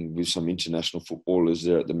 playing with some international footballers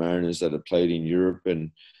there at the Mariners that had played in Europe,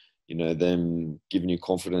 and, them giving you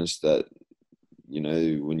confidence that,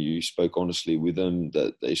 when you spoke honestly with them,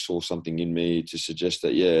 that they saw something in me to suggest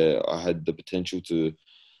that, I had the potential to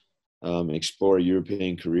explore a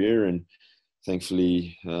European career. And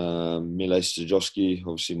thankfully, Mile Stajowski,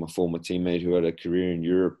 obviously my former teammate who had a career in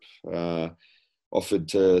Europe, offered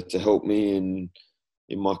to help me in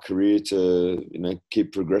my career to,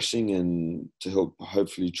 keep progressing and to help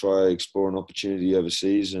hopefully try explore an opportunity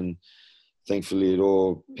overseas. And thankfully, it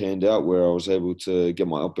all panned out where I was able to get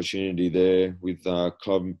my opportunity there with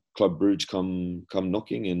Club Bruges come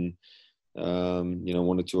knocking, and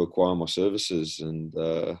wanted to acquire my services. And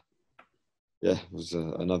it was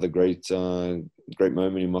another great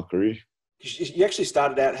moment in my career. You actually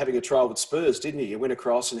started out having a trial with Spurs, didn't you? You went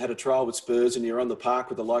across and had a trial with Spurs, and you're on the park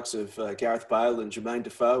with the likes of Gareth Bale and Jermaine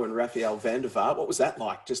Defoe and Raphael van der Vaart. What was that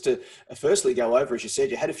like? Just to firstly go over, as you said,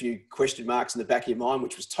 you had a few question marks in the back of your mind,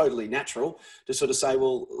 which was totally natural, to sort of say,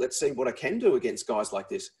 well, let's see what I can do against guys like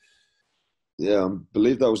this. Yeah, I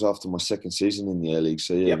believe that was after my second season in the A-League.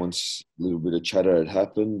 So, once a little bit of chatter had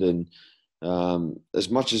happened, and as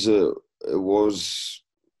much as it was,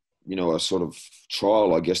 a sort of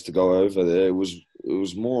trial, I guess, to go over there, it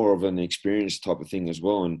was more of an experience type of thing as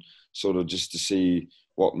well, and sort of just to see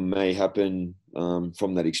what may happen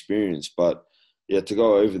from that experience. But to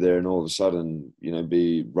go over there and all of a sudden,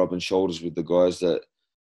 be rubbing shoulders with the guys that,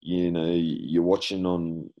 you're watching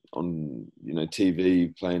on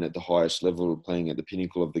TV, playing at the highest level, playing at the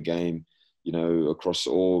pinnacle of the game, across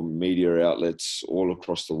all media outlets all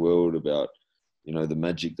across the world about, the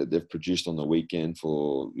magic that they've produced on the weekend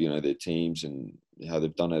for, their teams, and how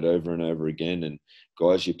they've done it over and over again. And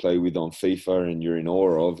guys you play with on FIFA and you're in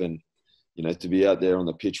awe of, and, to be out there on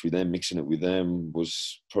the pitch with them, mixing it with them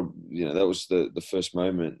was probably, that was the first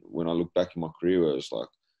moment when I look back in my career where it was like,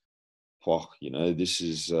 oh, this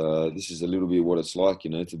is a little bit what it's like,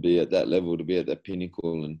 to be at that level, to be at that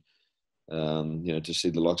pinnacle, and, to see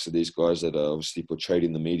the likes of these guys that are obviously portrayed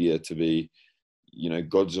in the media to be,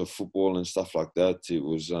 gods of football and stuff like that. It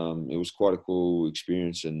was quite a cool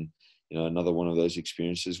experience, and, another one of those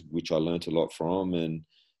experiences which I learned a lot from, and,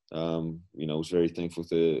 I was very thankful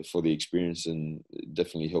for the experience, and it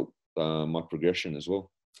definitely helped my progression as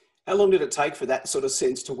well. How long did it take for that sort of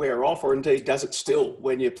sense to wear off, or indeed does it still,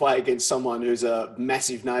 when you play against someone who's a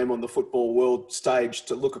massive name on the football world stage,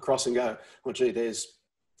 to look across and go, oh, gee, there's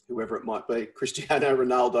whoever it might be, Cristiano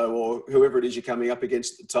Ronaldo or whoever it is you're coming up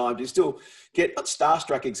against at the time? Do you still get, not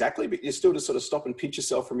starstruck exactly, but you still just sort of stop and pinch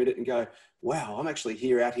yourself for a minute and go, wow, I'm actually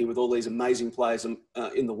out here with all these amazing players in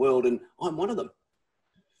the world, and I'm one of them?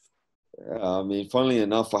 I mean, funnily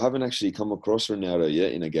enough, I haven't actually come across Ronaldo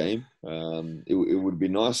yet in a game. It would be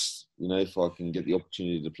nice, if I can get the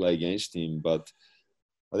opportunity to play against him. But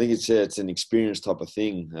I think it's an experience type of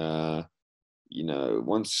thing.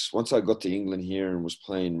 Once I got to England here and was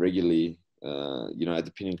playing regularly, at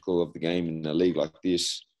the pinnacle of the game in a league like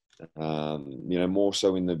this, more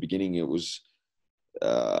so in the beginning, it was,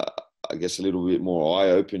 I guess, a little bit more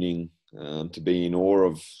eye-opening to be in awe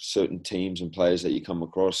of certain teams and players that you come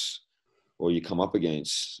across or you come up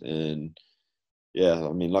against. And I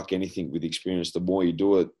mean, like anything with experience, the more you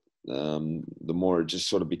do it, the more it just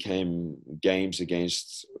sort of became games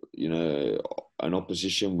against, an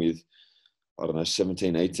opposition with, I don't know,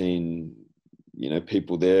 17, 18,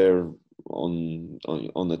 people there on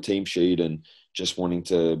the team sheet, and just wanting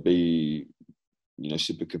to be,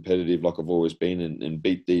 super competitive like I've always been, and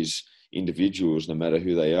beat these individuals no matter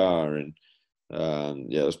who they are. And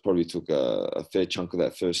it was probably took a fair chunk of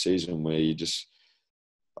that first season where you just,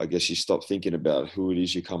 I guess, you stop thinking about who it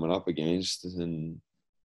is you're coming up against, and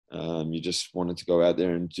you just wanted to go out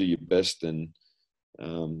there and do your best. And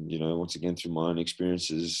You know, once again, through my own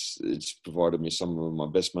experiences, it's provided me some of my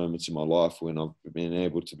best moments in my life when I've been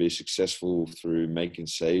able to be successful through making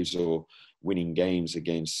saves or winning games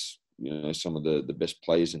against, you know, some of the best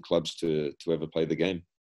players and clubs to ever play the game.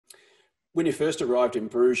 When you first arrived in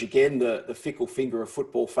Bruges, again, the fickle finger of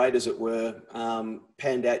football fate, as it were,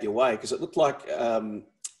 panned out your way, because it looked like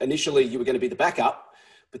initially you were going to be the backup,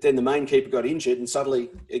 but then the main keeper got injured and suddenly,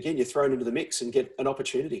 again, you're thrown into the mix and get an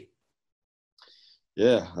opportunity.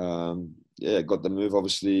 Yeah, got the move,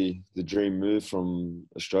 obviously, the dream move from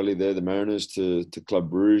Australia there, the Mariners, to Club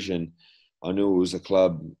Bruges. And I knew it was a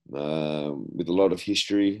club with a lot of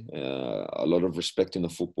history, a lot of respect in the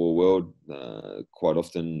football world. Quite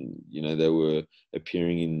often, you know, they were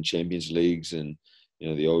appearing in Champions Leagues and, you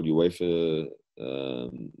know, the old UEFA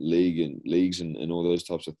leagues and all those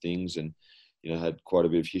types of things. And, you know, had quite a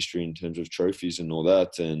bit of history in terms of trophies and all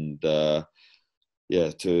that. And, to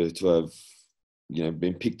have, you know,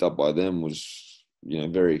 been picked up by them was, you know,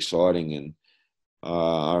 very exciting. And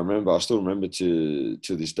I still remember to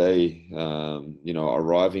this day, you know,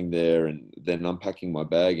 arriving there and then unpacking my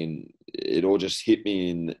bag, and it all just hit me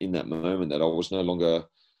in that moment that I was no longer,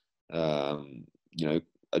 you know,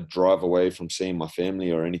 a drive away from seeing my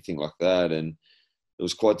family or anything like that. And it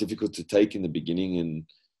was quite difficult to take in the beginning. And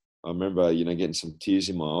I remember, you know, getting some tears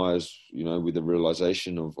in my eyes, you know, with the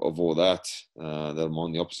realization of all that, that I'm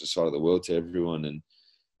on the opposite side of the world to everyone. And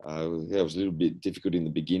it was a little bit difficult in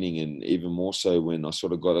the beginning, and even more so when I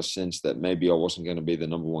sort of got a sense that maybe I wasn't going to be the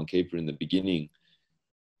number one keeper in the beginning.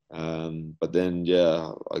 But then,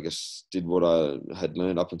 I guess did what I had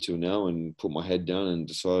learned up until now and put my head down and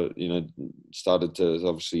decided, you know, started to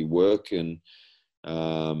obviously work. And,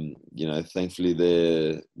 you know,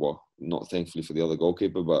 thankfully not thankfully for the other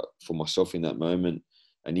goalkeeper, but for myself in that moment,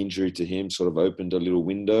 an injury to him sort of opened a little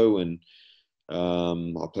window. And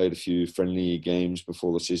I played a few friendly games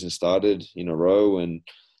before the season started in a row, and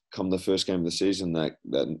come the first game of the season, that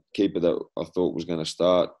keeper that I thought was going to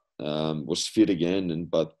start was fit again,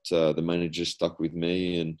 but the manager stuck with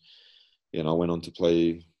me, and you know, I went on to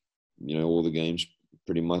play, you know, all the games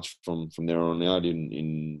pretty much from there on out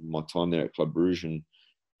in my time there at Club Bruges, and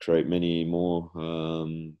create many more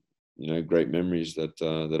you know, great memories that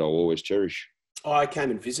I'll always cherish. I came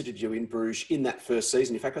and visited you in Bruges in that first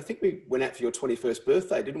season. In fact, I think we went out for your 21st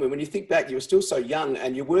birthday, didn't we? When you think back, you were still so young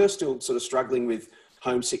and you were still sort of struggling with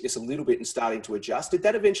homesickness a little bit and starting to adjust. Did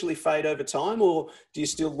that eventually fade over time, or do you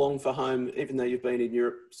still long for home, even though you've been in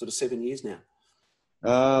Europe sort of 7 years now?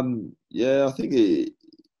 I think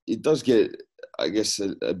it does get, I guess,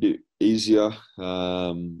 a bit easier.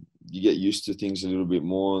 You get used to things a little bit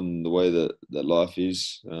more and the way that life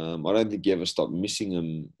is. I don't think you ever stop missing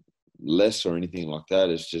them less or anything like that.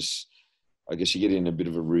 It's just, I guess, you get in a bit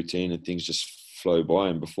of a routine and things just flow by,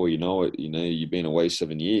 and before you know it, you know, you've been away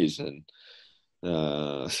 7 years, and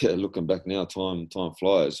looking back now, time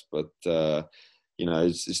flies. But you know,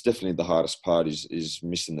 it's definitely the hardest part is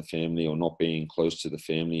missing the family, or not being close to the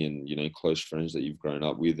family and, you know, close friends that you've grown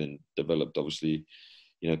up with and developed, obviously,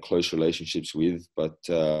 you know, close relationships with. But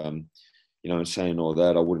you know, in saying all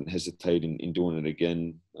that, I wouldn't hesitate in doing it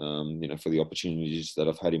again, you know, for the opportunities that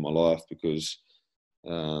I've had in my life, because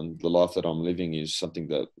the life that I'm living is something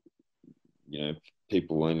that, you know,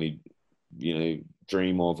 people only, you know,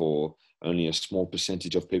 dream of, or only a small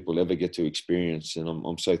percentage of people ever get to experience. And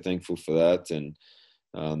I'm so thankful for that. And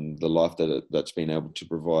the life that's been able to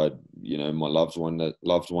provide, you know, my loved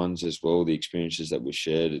ones as well, the experiences that we've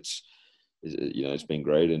shared, you know, it's been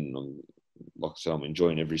great. And like I said, I'm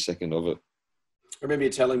enjoying every second of it. I remember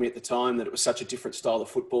you telling me at the time that it was such a different style of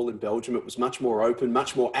football in Belgium. It was much more open,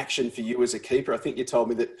 much more action for you as a keeper. I think you told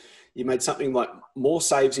me that you made something like more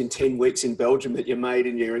saves in 10 weeks in Belgium than you made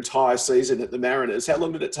in your entire season at the Mariners. How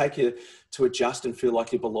long did it take you to adjust and feel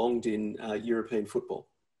like you belonged in European football?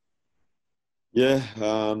 Yeah.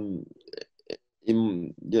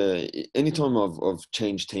 Anytime I've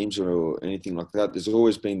changed teams or anything like that, there's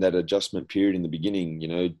always been that adjustment period in the beginning, you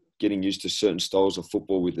know, getting used to certain styles of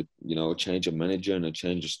football with a change of manager and a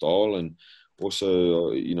change of style, and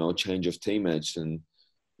also, you know, a change of teammates, and,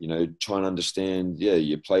 you know, try and understand,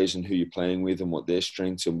 your players and who you're playing with and what their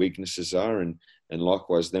strengths and weaknesses are, and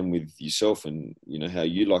likewise then with yourself and, you know, how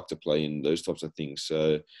you like to play and those types of things.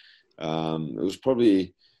 So it was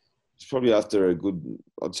probably after a good,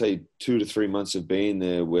 I'd say 2 to 3 months of being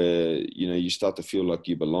there, where, you know, you start to feel like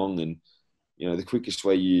you belong. And, you know, the quickest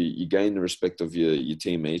way you gain the respect of your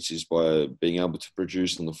teammates is by being able to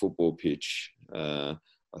produce on the football pitch. I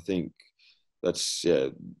think that's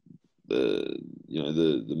the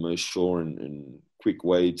most sure and quick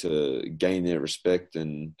way to gain their respect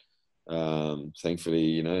and thankfully,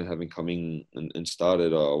 you know, having come in and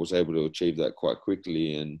started, I was able to achieve that quite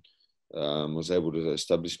quickly, and was able to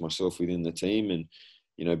establish myself within the team, and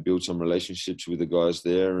you know, build some relationships with the guys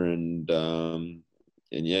there, and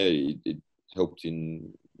yeah, it helped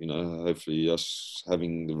in, you know, hopefully us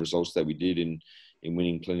having the results that we did in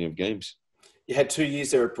winning plenty of games. You had 2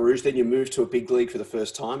 years there at Bruges, then you moved to a big league for the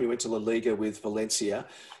first time. You went to La Liga with Valencia.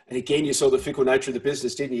 And again, you saw the fickle nature of the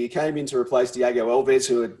business, didn't you? You came in to replace Diego Alves,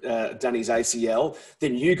 who had done his ACL.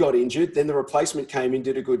 Then you got injured. Then the replacement came in,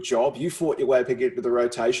 did a good job. You fought your way up again to the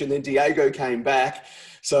rotation. Then Diego came back.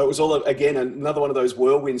 So it was all, again, another one of those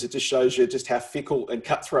whirlwinds that just shows you just how fickle and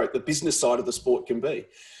cutthroat the business side of the sport can be.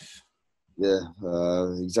 Yeah,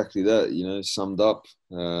 exactly that, you know, summed up.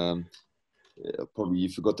 Probably you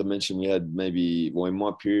forgot to mention we had maybe, well, in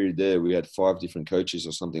my period there, we had 5 different coaches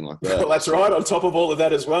or something like that. Well, that's right. On top of all of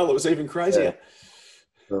that as well, it was even crazier. Yeah.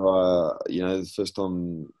 So, you know, the first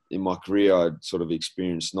time in my career, I'd sort of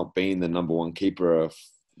experienced not being the number one keeper,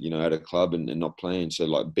 you know, at a club and not playing. So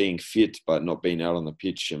like being fit, but not being out on the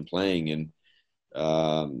pitch and playing. And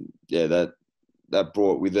yeah, that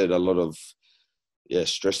brought with it a lot of,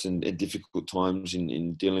 stress and difficult times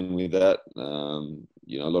in dealing with that.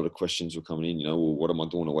 You know, a lot of questions were coming in, you know, well, what am I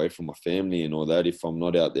doing away from my family and all that if I'm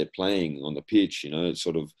not out there playing on the pitch? You know, it's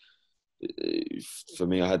sort of, for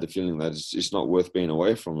me, I had the feeling that it's not worth being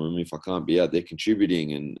away from them if I can't be out there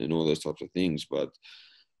contributing and all those types of things. But,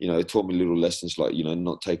 you know, it taught me little lessons like, you know,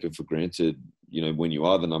 not take it for granted, you know, when you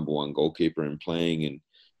are the number one goalkeeper and playing, and,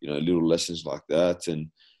 you know, little lessons like that.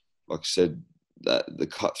 And like I said, that the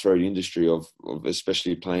cutthroat industry of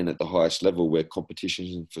especially playing at the highest level where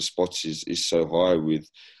competition for spots is so high with,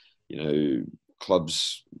 you know,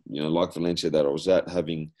 clubs, you know, like Valencia that I was at,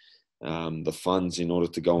 having the funds in order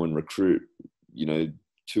to go and recruit, you know,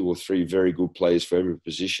 2 or 3 very good players for every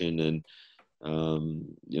position, and,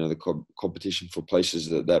 you know, the competition for places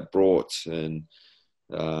that brought. And,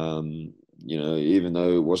 you know, even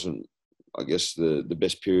though it wasn't, I guess, the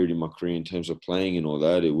best period in my career in terms of playing and all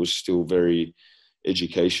that, it was still very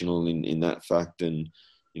educational in that fact, and,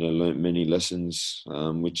 you know, learnt many lessons,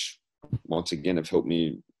 which once again have helped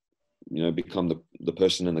me, you know, become the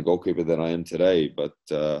person and the goalkeeper that I am today. But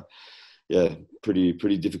yeah,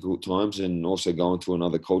 pretty difficult times, and also going to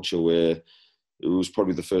another culture where it was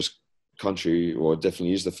probably the first country, or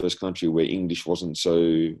definitely is the first country, where English wasn't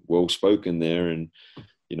so well spoken there, and,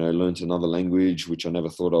 you know, learned another language, which I never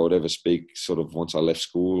thought I would ever speak sort of once I left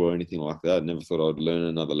school or anything like that. Never thought I would learn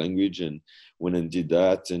another language, and went and did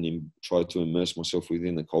that, and tried to immerse myself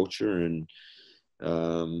within the culture. And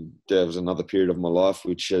there was another period of my life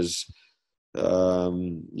which has,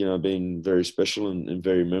 you know, been very special and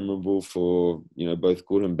very memorable for, you know, both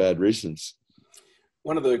good and bad reasons.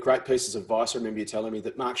 One of the great pieces of advice I remember you telling me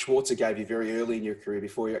that Mark Schwarzer gave you very early in your career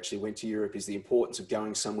before you actually went to Europe is the importance of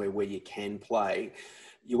going somewhere where you can play.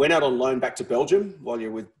 You went out on loan back to Belgium while you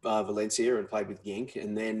were with Valencia and played with Genk.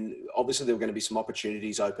 And then obviously there were going to be some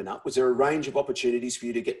opportunities open up. Was there a range of opportunities for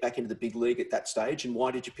you to get back into the big league at that stage? And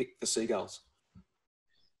why did you pick the Seagulls?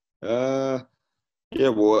 Yeah,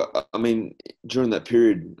 well, I mean, during that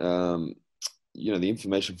period, you know, the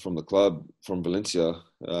information from the club, from Valencia,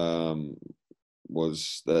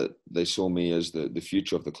 was that they saw me as the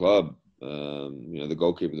future of the club. You know, the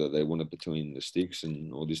goalkeeper that they wanted between the sticks,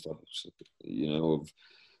 and all this type of, you know,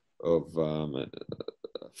 of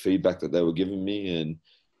feedback that they were giving me.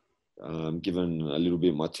 And given a little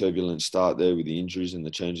bit my turbulent start there with the injuries and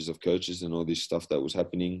the changes of coaches and all this stuff that was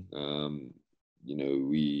happening, you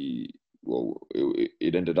know,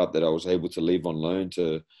 it ended up that I was able to leave on loan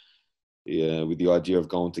to, with the idea of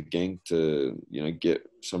going to Genk to, you know, get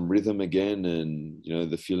some rhythm again, and, you know,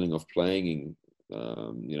 the feeling of playing,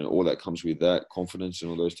 and, you know, all that comes with that, confidence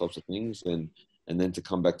and all those types of things. And then to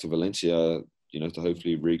come back to Valencia, you know, to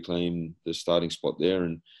hopefully reclaim the starting spot there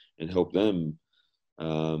and help them.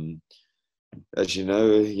 As you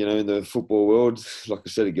know, in the football world, like I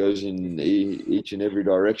said, it goes in each and every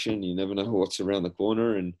direction. You never know what's around the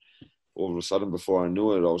corner. And all of a sudden, before I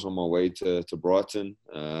knew it, I was on my way to Brighton.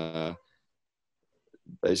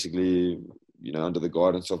 Basically, you know, under the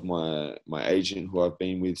guidance of my agent, who I've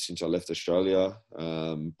been with since I left Australia.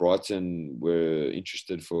 Brighton were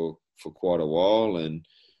interested for quite a while, and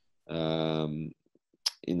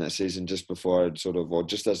in that season, just before I'd sort of, or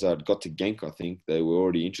just as I'd got to Genk, I think they were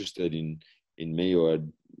already interested in me, or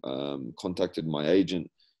had contacted my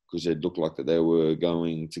agent, because it looked like that they were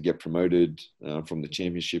going to get promoted from the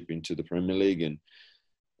Championship into the Premier League. And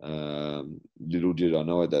little did I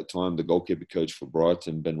know at that time, the goalkeeper coach for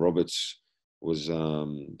Brighton, Ben Roberts, was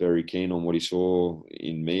very keen on what he saw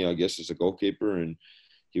in me, I guess, as a goalkeeper. And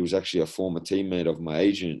he was actually a former teammate of my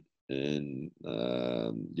agent. and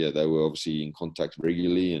they were obviously in contact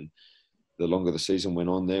regularly. And the longer the season went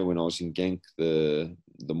on there, when I was in Genk, the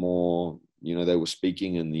more they were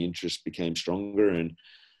speaking, and the interest became stronger. And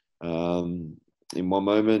in one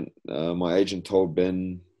moment, my agent told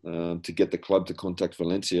Ben to get the club to contact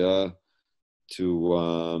Valencia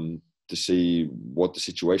to see what the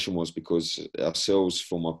situation was, because ourselves,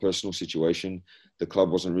 for my personal situation, the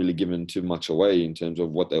club wasn't really given too much away in terms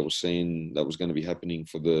of what they were seeing that was going to be happening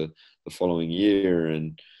for the following year.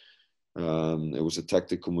 And it was a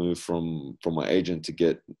tactical move from my agent to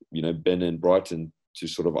get Ben and Brighton to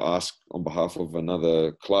sort of ask on behalf of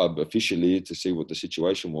another club officially to see what the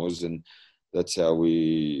situation was. And that's how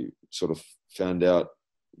we sort of found out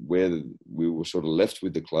where we were sort of left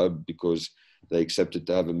with the club, because they accepted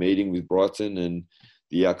to have a meeting with Brighton, and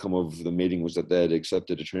the outcome of the meeting was that they had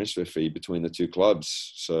accepted a transfer fee between the two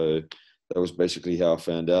clubs. So that was basically how I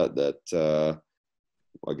found out that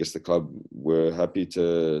I guess the club were happy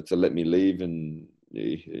to let me leave and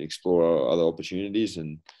explore other opportunities.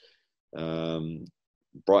 And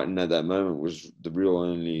Brighton at that moment was the real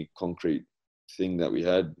only concrete thing that we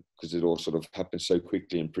had, because it all sort of happened so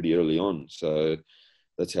quickly and pretty early on. So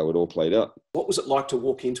that's how it all played out. What was it like to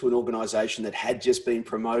walk into an organisation that had just been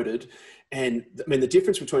promoted? And I mean, the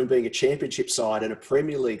difference between being a championship side and a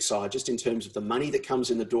Premier League side, just in terms of the money that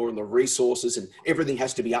comes in the door and the resources, and everything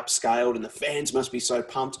has to be upscaled and the fans must be so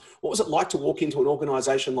pumped. What was it like to walk into an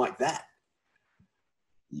organisation like that?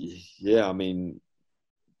 Yeah, I mean,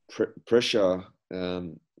 pressure,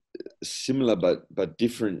 similar but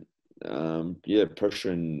different.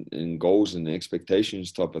 Pressure and goals and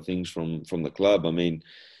expectations type of things from the club. I mean,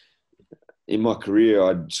 in my career,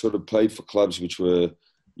 I'd sort of played for clubs which were,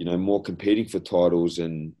 more competing for titles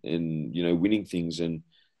and winning things. And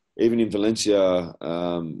even in Valencia,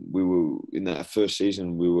 we were in that first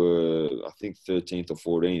season, we were, I think, 13th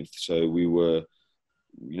or 14th. So we were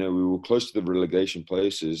close to the relegation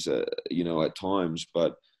places, at times.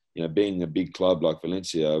 But, being a big club like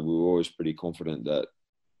Valencia, we were always pretty confident that,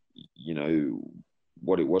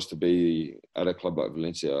 what it was to be at a club like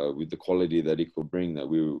Valencia with the quality that it could bring, that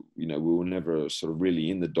we were never sort of really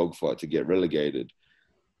in the dogfight to get relegated.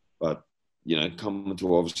 But, coming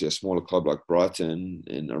to obviously a smaller club like Brighton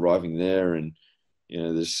and arriving there, and,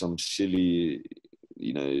 there's some silly,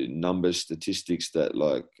 numbers, statistics that,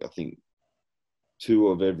 like, I think 2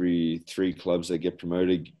 of every 3 clubs that get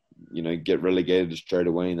promoted, get relegated straight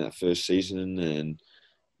away in that first season. And,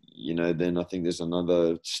 then I think there's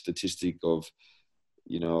another statistic of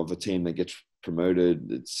a team that gets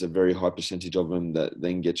promoted. It's a very high percentage of them that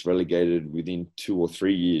then gets relegated within 2 or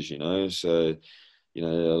 3 years, So,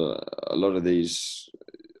 a lot of these,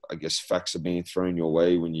 I guess, facts are being thrown your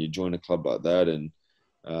way when you join a club like that. And,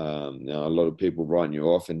 a lot of people writing you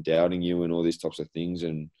off and doubting you and all these types of things.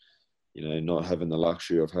 And, not having the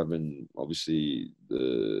luxury of having, obviously,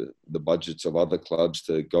 the budgets of other clubs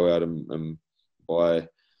to go out and buy,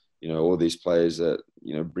 all these players that,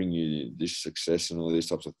 bring you this success and all these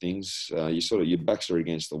types of things. Your backs are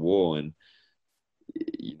against the wall, and,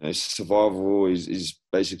 survival is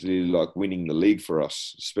basically like winning the league for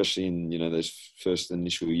us, especially in, those first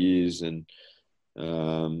initial years. And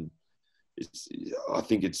I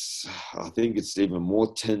think it's even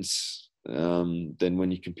more tense than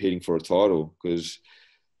when you're competing for a title, because,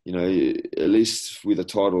 at least with a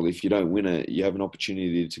title, if you don't win it, you have an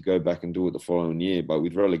opportunity to go back and do it the following year. But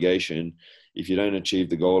with relegation, if you don't achieve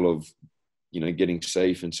the goal of, getting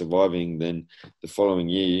safe and surviving, then the following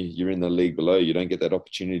year you're in the league below. You don't get that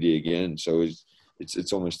opportunity again. So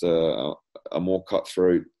it's almost a more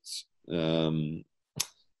cutthroat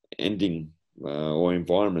ending or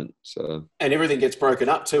environment. So, and everything gets broken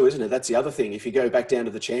up too, isn't it? That's the other thing. If you go back down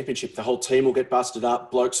to the championship, the whole team will get busted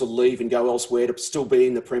up. Blokes will leave and go elsewhere to still be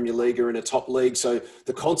in the Premier League or in a top league. So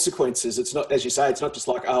the consequences, it's not, as you say, it's not just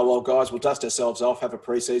like, oh, well, guys, we'll dust ourselves off, have a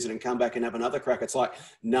pre-season and come back and have another crack. It's like,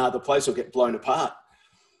 nah, the place will get blown apart.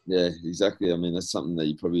 Yeah, exactly. I mean, that's something that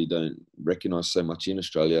you probably don't recognise so much in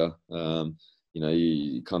Australia.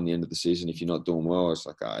 You come the end of the season, if you're not doing well, it's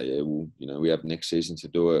like, we have next season to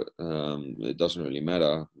do it. It doesn't really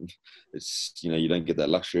matter. It's, you don't get that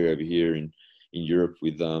luxury over here in Europe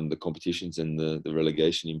with the competitions and the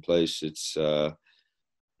relegation in place. It's,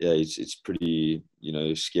 it's pretty,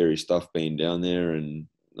 scary stuff being down there. And,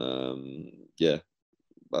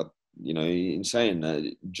 but, in saying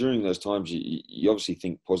that, during those times, you obviously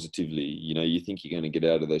think positively. You think you're going to get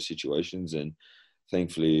out of those situations. And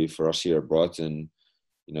thankfully for us here at Brighton,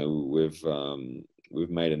 we've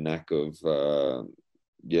made a knack of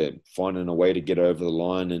finding a way to get over the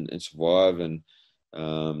line and survive and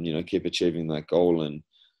keep achieving that goal. And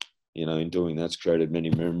you know, in doing that's created many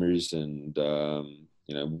memories, and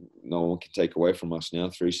you know, no one can take away from us now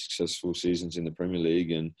 3 successful seasons in the Premier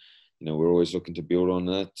League, and you know, we're always looking to build on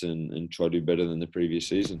that and try to do better than the previous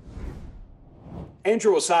season.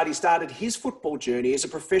 Andrew Orsatti started his football journey as a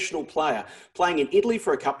professional player, playing in Italy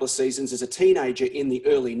for a couple of seasons as a teenager in the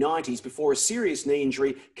early 90s before a serious knee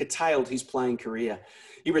injury curtailed his playing career.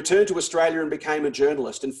 He returned to Australia and became a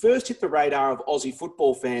journalist, and first hit the radar of Aussie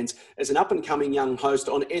football fans as an up-and-coming young host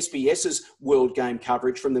on SBS's World Game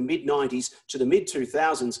coverage from the mid-90s to the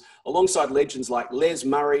mid-2000s, alongside legends like Les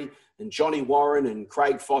Murray and Johnny Warren and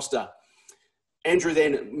Craig Foster. Andrew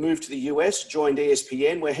then moved to the US, joined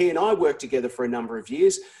ESPN, where he and I worked together for a number of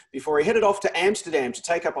years before he headed off to Amsterdam to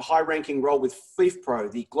take up a high-ranking role with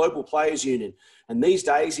FIFPRO, the Global Players Union. And these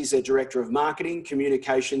days, he's their Director of Marketing,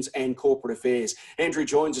 Communications and Corporate Affairs. Andrew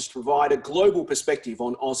joins us to provide a global perspective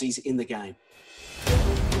on Aussies in the game.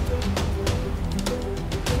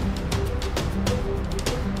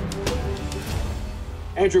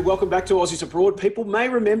 Andrew, welcome back to Aussies Abroad. People may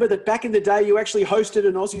remember that back in the day, you actually hosted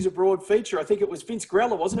an Aussies Abroad feature. I think it was Vince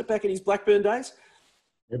Grella, wasn't it, back in his Blackburn days?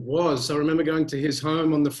 It was. I remember going to his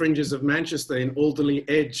home on the fringes of Manchester in Alderley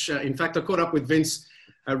Edge. In fact, I caught up with Vince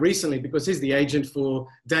recently because he's the agent for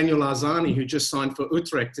Daniel Arzani, who just signed for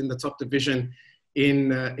Utrecht in the top division in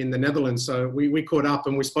the Netherlands. So we caught up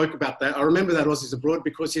and we spoke about that. I remember that Aussies Abroad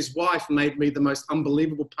because his wife made me the most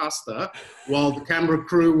unbelievable pasta while the camera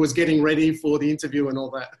crew was getting ready for the interview and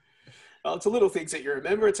all that. Well, it's the little things that you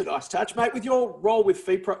remember. It's a nice touch. Mate, with your role with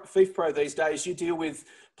FIFPRO these days, you deal with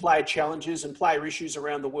player challenges and player issues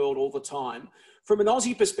around the world all the time. From an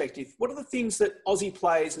Aussie perspective, what are the things that Aussie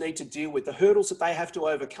players need to deal with, the hurdles that they have to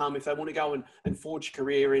overcome if they want to go and forge a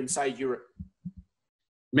career in, say, Europe?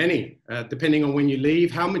 Many, depending on when you leave.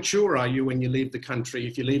 How mature are you when you leave the country?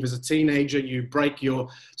 If you leave as a teenager, you break your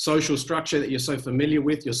social structure that you're so familiar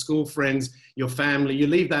with, your school friends, your family. You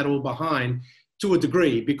leave that all behind to a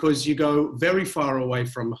degree because you go very far away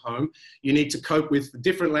from home. You need to cope with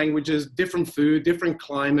different languages, different food, different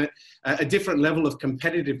climate, a different level of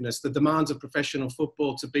competitiveness. The demands of professional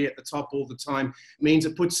football to be at the top all the time means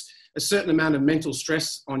it puts a certain amount of mental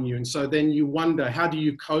stress on you. And so then you wonder, how do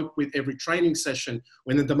you cope with every training session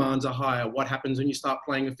when the demands are higher? What happens when you start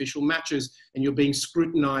playing official matches and you're being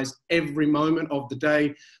scrutinized every moment of the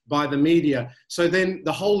day by the media? So then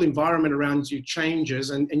the whole environment around you changes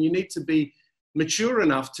and you need to be mature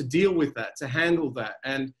enough to deal with that, to handle that.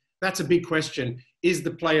 And that's a big question. Is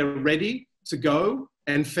the player ready to go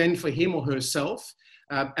and fend for him or herself?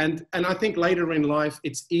 And I think later in life,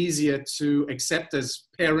 it's easier to accept as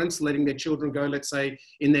parents letting their children go, let's say,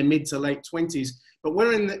 in their mid to late 20s. But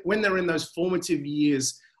when they're in those formative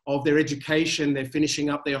years of their education, they're finishing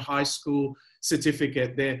up their high school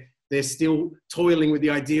certificate, they're still toiling with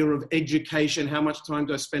the idea of education. How much time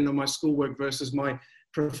do I spend on my schoolwork versus my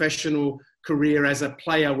professional career as a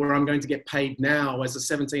player where I'm going to get paid now as a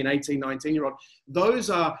 17, 18, 19-year-old? Those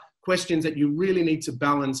are questions that you really need to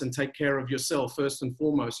balance and take care of yourself first and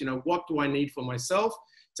foremost. You know, what do I need for myself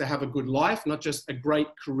to have a good life, not just a great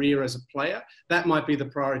career as a player? That might be the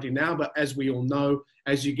priority now, but as we all know,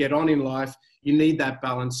 as you get on in life, you need that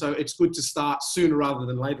balance. So it's good to start sooner rather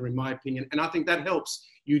than later, in my opinion. And I think that helps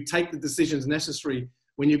you take the decisions necessary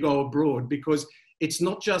when you go abroad, because it's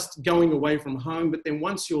not just going away from home, but then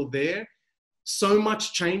once you're there, so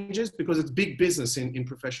much changes because it's big business in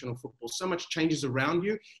professional football. So much changes around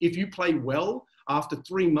you. If you play well, after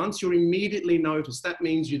 3 months, you're immediately noticed. That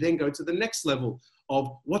means you then go to the next level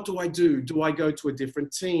of what do I do? Do I go to a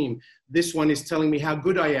different team? This one is telling me how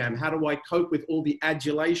good I am. How do I cope with all the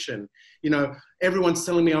adulation? You know, everyone's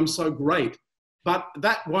telling me I'm so great. But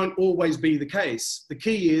that won't always be the case. The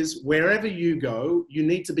key is wherever you go, you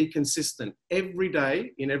need to be consistent every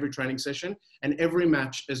day in every training session and every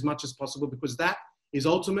match as much as possible, because that is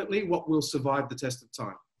ultimately what will survive the test of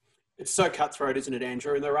time. It's so cutthroat, isn't it,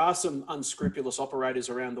 Andrew? And there are some unscrupulous operators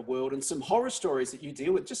around the world and some horror stories that you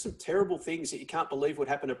deal with, just some terrible things that you can't believe would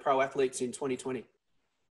happen to pro athletes in 2020.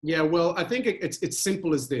 Yeah, well, I think it's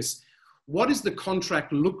simple as this. What does the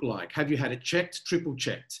contract look like? Have you had it checked, triple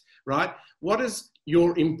checked, right? What does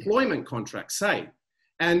your employment contract say?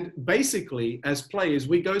 And basically, as players,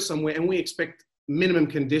 we go somewhere and we expect minimum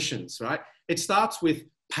conditions, right? It starts with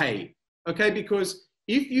pay, okay? Because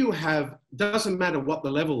if you have, doesn't matter what the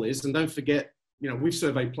level is, and don't forget, you know, we've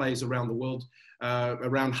surveyed players around the world.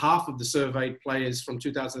 Around half of the surveyed players from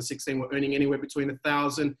 2016 were earning anywhere between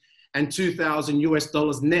 $1,000 and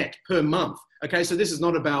 $2,000 net per month. Okay, so this is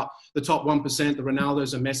not about the top 1%, the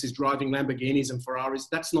Ronaldos and Messi's driving Lamborghinis and Ferraris.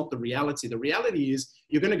 That's not the reality. The reality is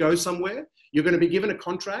you're going to go somewhere, you're going to be given a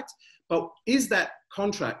contract, But is that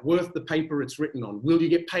contract worth the paper it's written on? Will you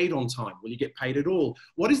get paid on time? Will you get paid at all?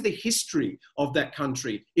 What is the history of that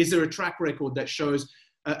country? Is there a track record that shows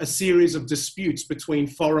a series of disputes between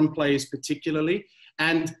foreign players particularly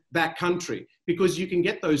and that country? Because you can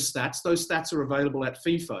get those stats. Those stats are available at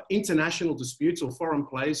FIFA. International disputes or foreign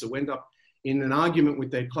players who end up in an argument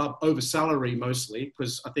with their club over salary mostly,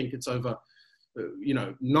 because I think it's over,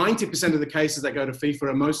 90% of the cases that go to FIFA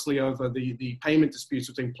are mostly over the payment disputes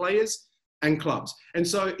between players and clubs. And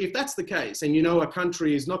so if that's the case, and a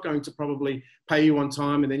country is not going to probably pay you on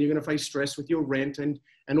time, and then you're going to face stress with your rent and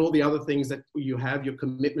all the other things that you have, your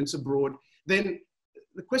commitments abroad, then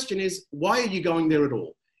the question is, why are you going there at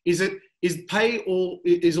all? Is pay all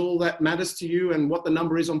that matters to you and what the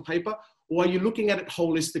number is on paper? Or are you looking at it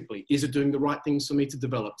holistically? Is it doing the right things for me to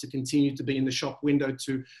develop, to continue to be in the shop window,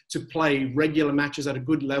 to play regular matches at a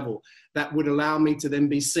good level that would allow me to then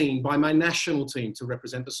be seen by my national team to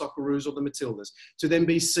represent the Socceroos or the Matildas, to then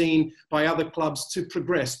be seen by other clubs to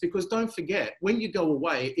progress? Because don't forget, when you go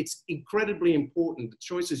away, it's incredibly important, the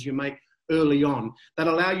choices you make early on that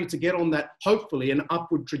allow you to get on that, hopefully, an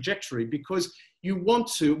upward trajectory, because you want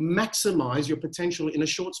to maximize your potential in a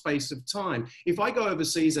short space of time. If I go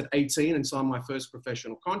overseas at 18 and sign my first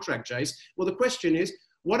professional contract, Jace, well, the question is,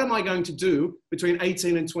 what am I going to do between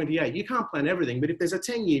 18 and 28? You can't plan everything, but if there's a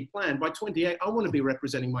 10-year plan, by 28, I want to be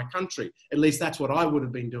representing my country. At least that's what I would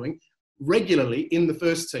have been doing regularly in the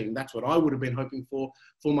first team. That's what I would have been hoping for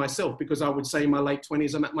myself, because I would say in my late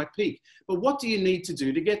 20s, I'm at my peak. But what do you need to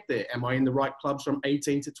do to get there? Am I in the right clubs from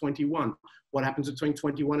 18 to 21? What happens between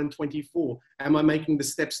 21 and 24? Am I making the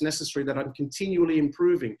steps necessary that I'm continually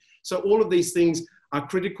improving? So all of these things are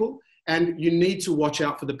critical, and you need to watch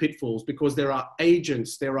out for the pitfalls, because there are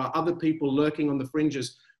agents, there are other people lurking on the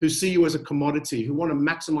fringes who see you as a commodity, who want to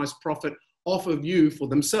maximize profit off of you for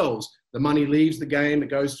themselves. The money leaves the game, it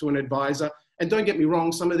goes to an advisor. And don't get me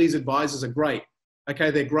wrong, some of these advisors are great. Okay,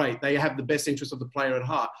 they're great. They have the best interest of the player at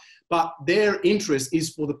heart. But their interest is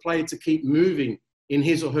for the player to keep moving in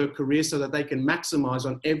his or her career so that they can maximize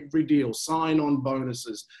on every deal, sign-on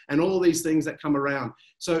bonuses, and all these things that come around.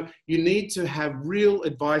 So you need to have real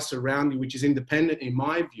advice around you, which is independent in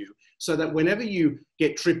my view, so that whenever you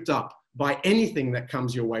get tripped up by anything that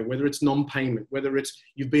comes your way, whether it's non-payment, whether it's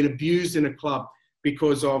you've been abused in a club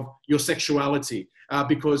because of your sexuality,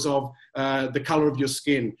 because of the color of your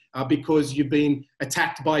skin, because you've been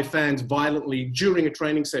attacked by fans violently during a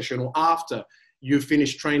training session or after you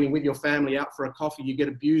finish training with your family out for a coffee, you get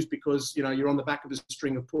abused because you're on the back of a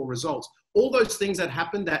string of poor results. All those things that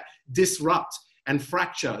happen that disrupt and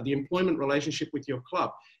fracture the employment relationship with your club.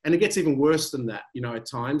 And it gets even worse than that, at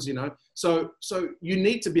times, So you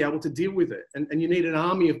need to be able to deal with it. And you need an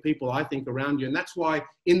army of people, I think, around you. And that's why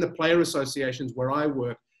in the player associations where I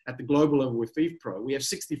work at the global level with FIFPRO, we have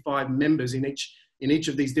 65 members in each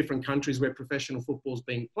of these different countries where professional football is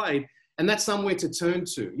being played. And that's somewhere to turn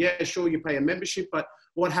to. Yeah, sure, you pay a membership, but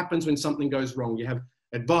what happens when something goes wrong? You have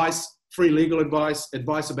advice, free legal advice,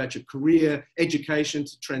 advice about your career, education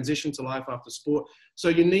to transition to life after sport. So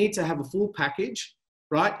you need to have a full package,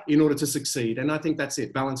 right, in order to succeed. And I think that's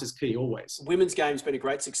it. Balance is key always. Women's game's been a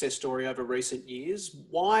great success story over recent years.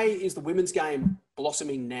 Why is the women's game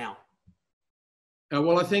blossoming now?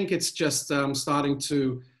 Well, I think it's just starting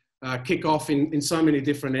to kick off in so many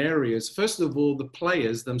different areas. First of all, the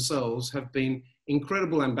players themselves have been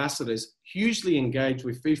incredible ambassadors, hugely engaged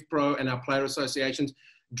with FIFPRO and our player associations,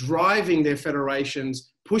 driving their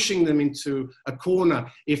federations, pushing them into a corner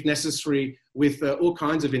if necessary, with all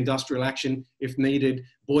kinds of industrial action if needed,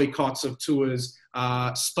 boycotts of tours,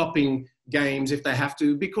 stopping games if they have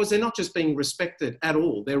to, because they're not just being respected at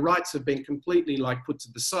all. Their rights have been completely put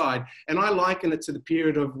to the side. And I liken it to the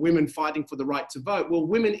period of women fighting for the right to vote. Well,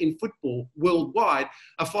 women in football worldwide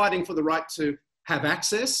are fighting for the right to have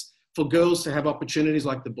access, for girls to have opportunities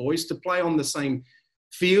like the boys, to play on the same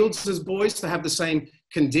fields as boys, to have the same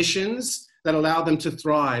conditions that allow them to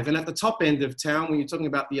thrive. And at the top end of town, when you're talking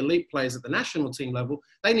about the elite players at the national team level,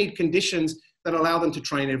 they need conditions that allow them to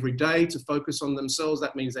train every day, to focus on themselves.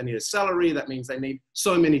 That means they need a salary. That means they need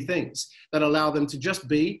so many things that allow them to just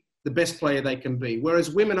be the best player they can be.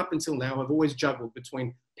 Whereas women up until now have always juggled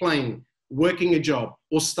between playing, working a job,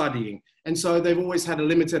 or studying. And so they've always had a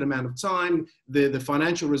limited amount of time. The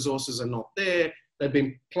financial resources are not there. They've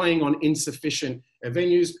been playing on insufficient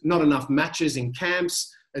venues, not enough matches in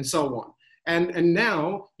camps, and so on. And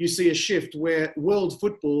now you see a shift where world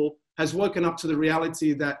football has woken up to the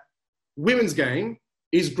reality that women's game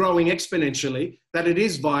is growing exponentially, that it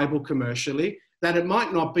is viable commercially, that it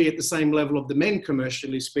might not be at the same level of the men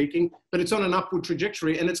commercially speaking, but it's on an upward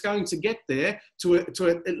trajectory, and it's going to get there to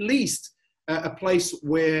at least a place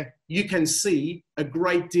where you can see a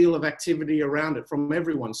great deal of activity around it from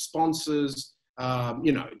everyone, sponsors,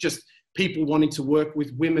 you know, just people wanting to work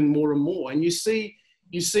with women more and more. And you see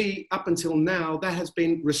up until now, that has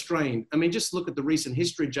been restrained. I mean, just look at the recent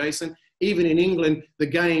history, Jason. Even in England, the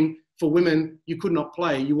game for women, you could not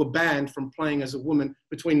play. You were banned from playing as a woman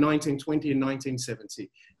between 1920 and 1970.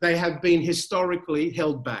 They have been historically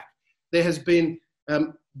held back. There has been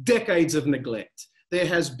decades of neglect. There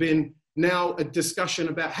has been now a discussion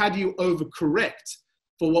about how do you overcorrect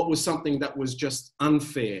for what was something that was just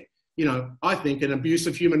unfair. You know, I think an abuse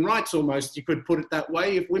of human rights almost, you could put it that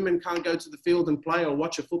way. If women can't go to the field and play or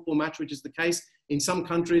watch a football match, which is the case in some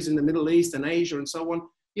countries in the Middle East and Asia and so on,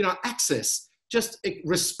 you know, access, just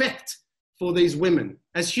respect for these women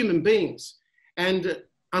as human beings. And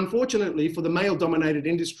unfortunately for the male-dominated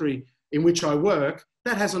industry in which I work,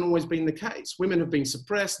 that hasn't always been the case. Women have been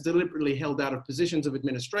suppressed, deliberately held out of positions of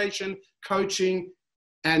administration, coaching,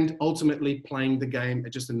 and ultimately playing the game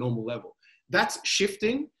at just a normal level. That's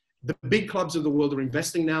shifting. The big clubs of the world are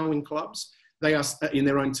investing now in clubs. They are in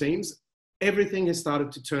their own teams. Everything has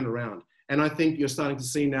started to turn around. And I think you're starting to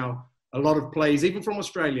see now a lot of players, even from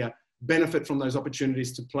Australia, benefit from those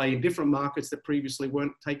opportunities to play in different markets that previously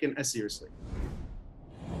weren't taken as seriously.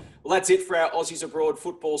 Well, that's it for our Aussies Abroad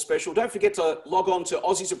football special. Don't forget to log on to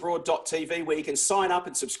aussiesabroad.tv, where you can sign up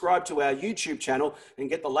and subscribe to our YouTube channel and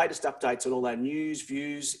get the latest updates on all our news,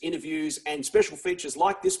 views, interviews, and special features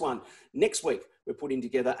like this one. Next week, we're putting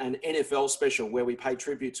together an NFL special where we pay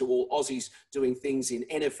tribute to all Aussies doing things in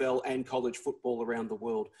NFL and college football around the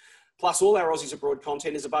world. Plus, all our Aussies Abroad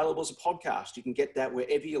content is available as a podcast. You can get that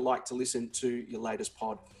wherever you like to listen to your latest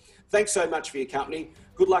pod. Thanks so much for your company.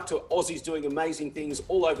 Good luck to Aussies doing amazing things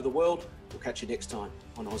all over the world. We'll catch you next time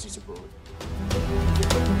on Aussies Abroad.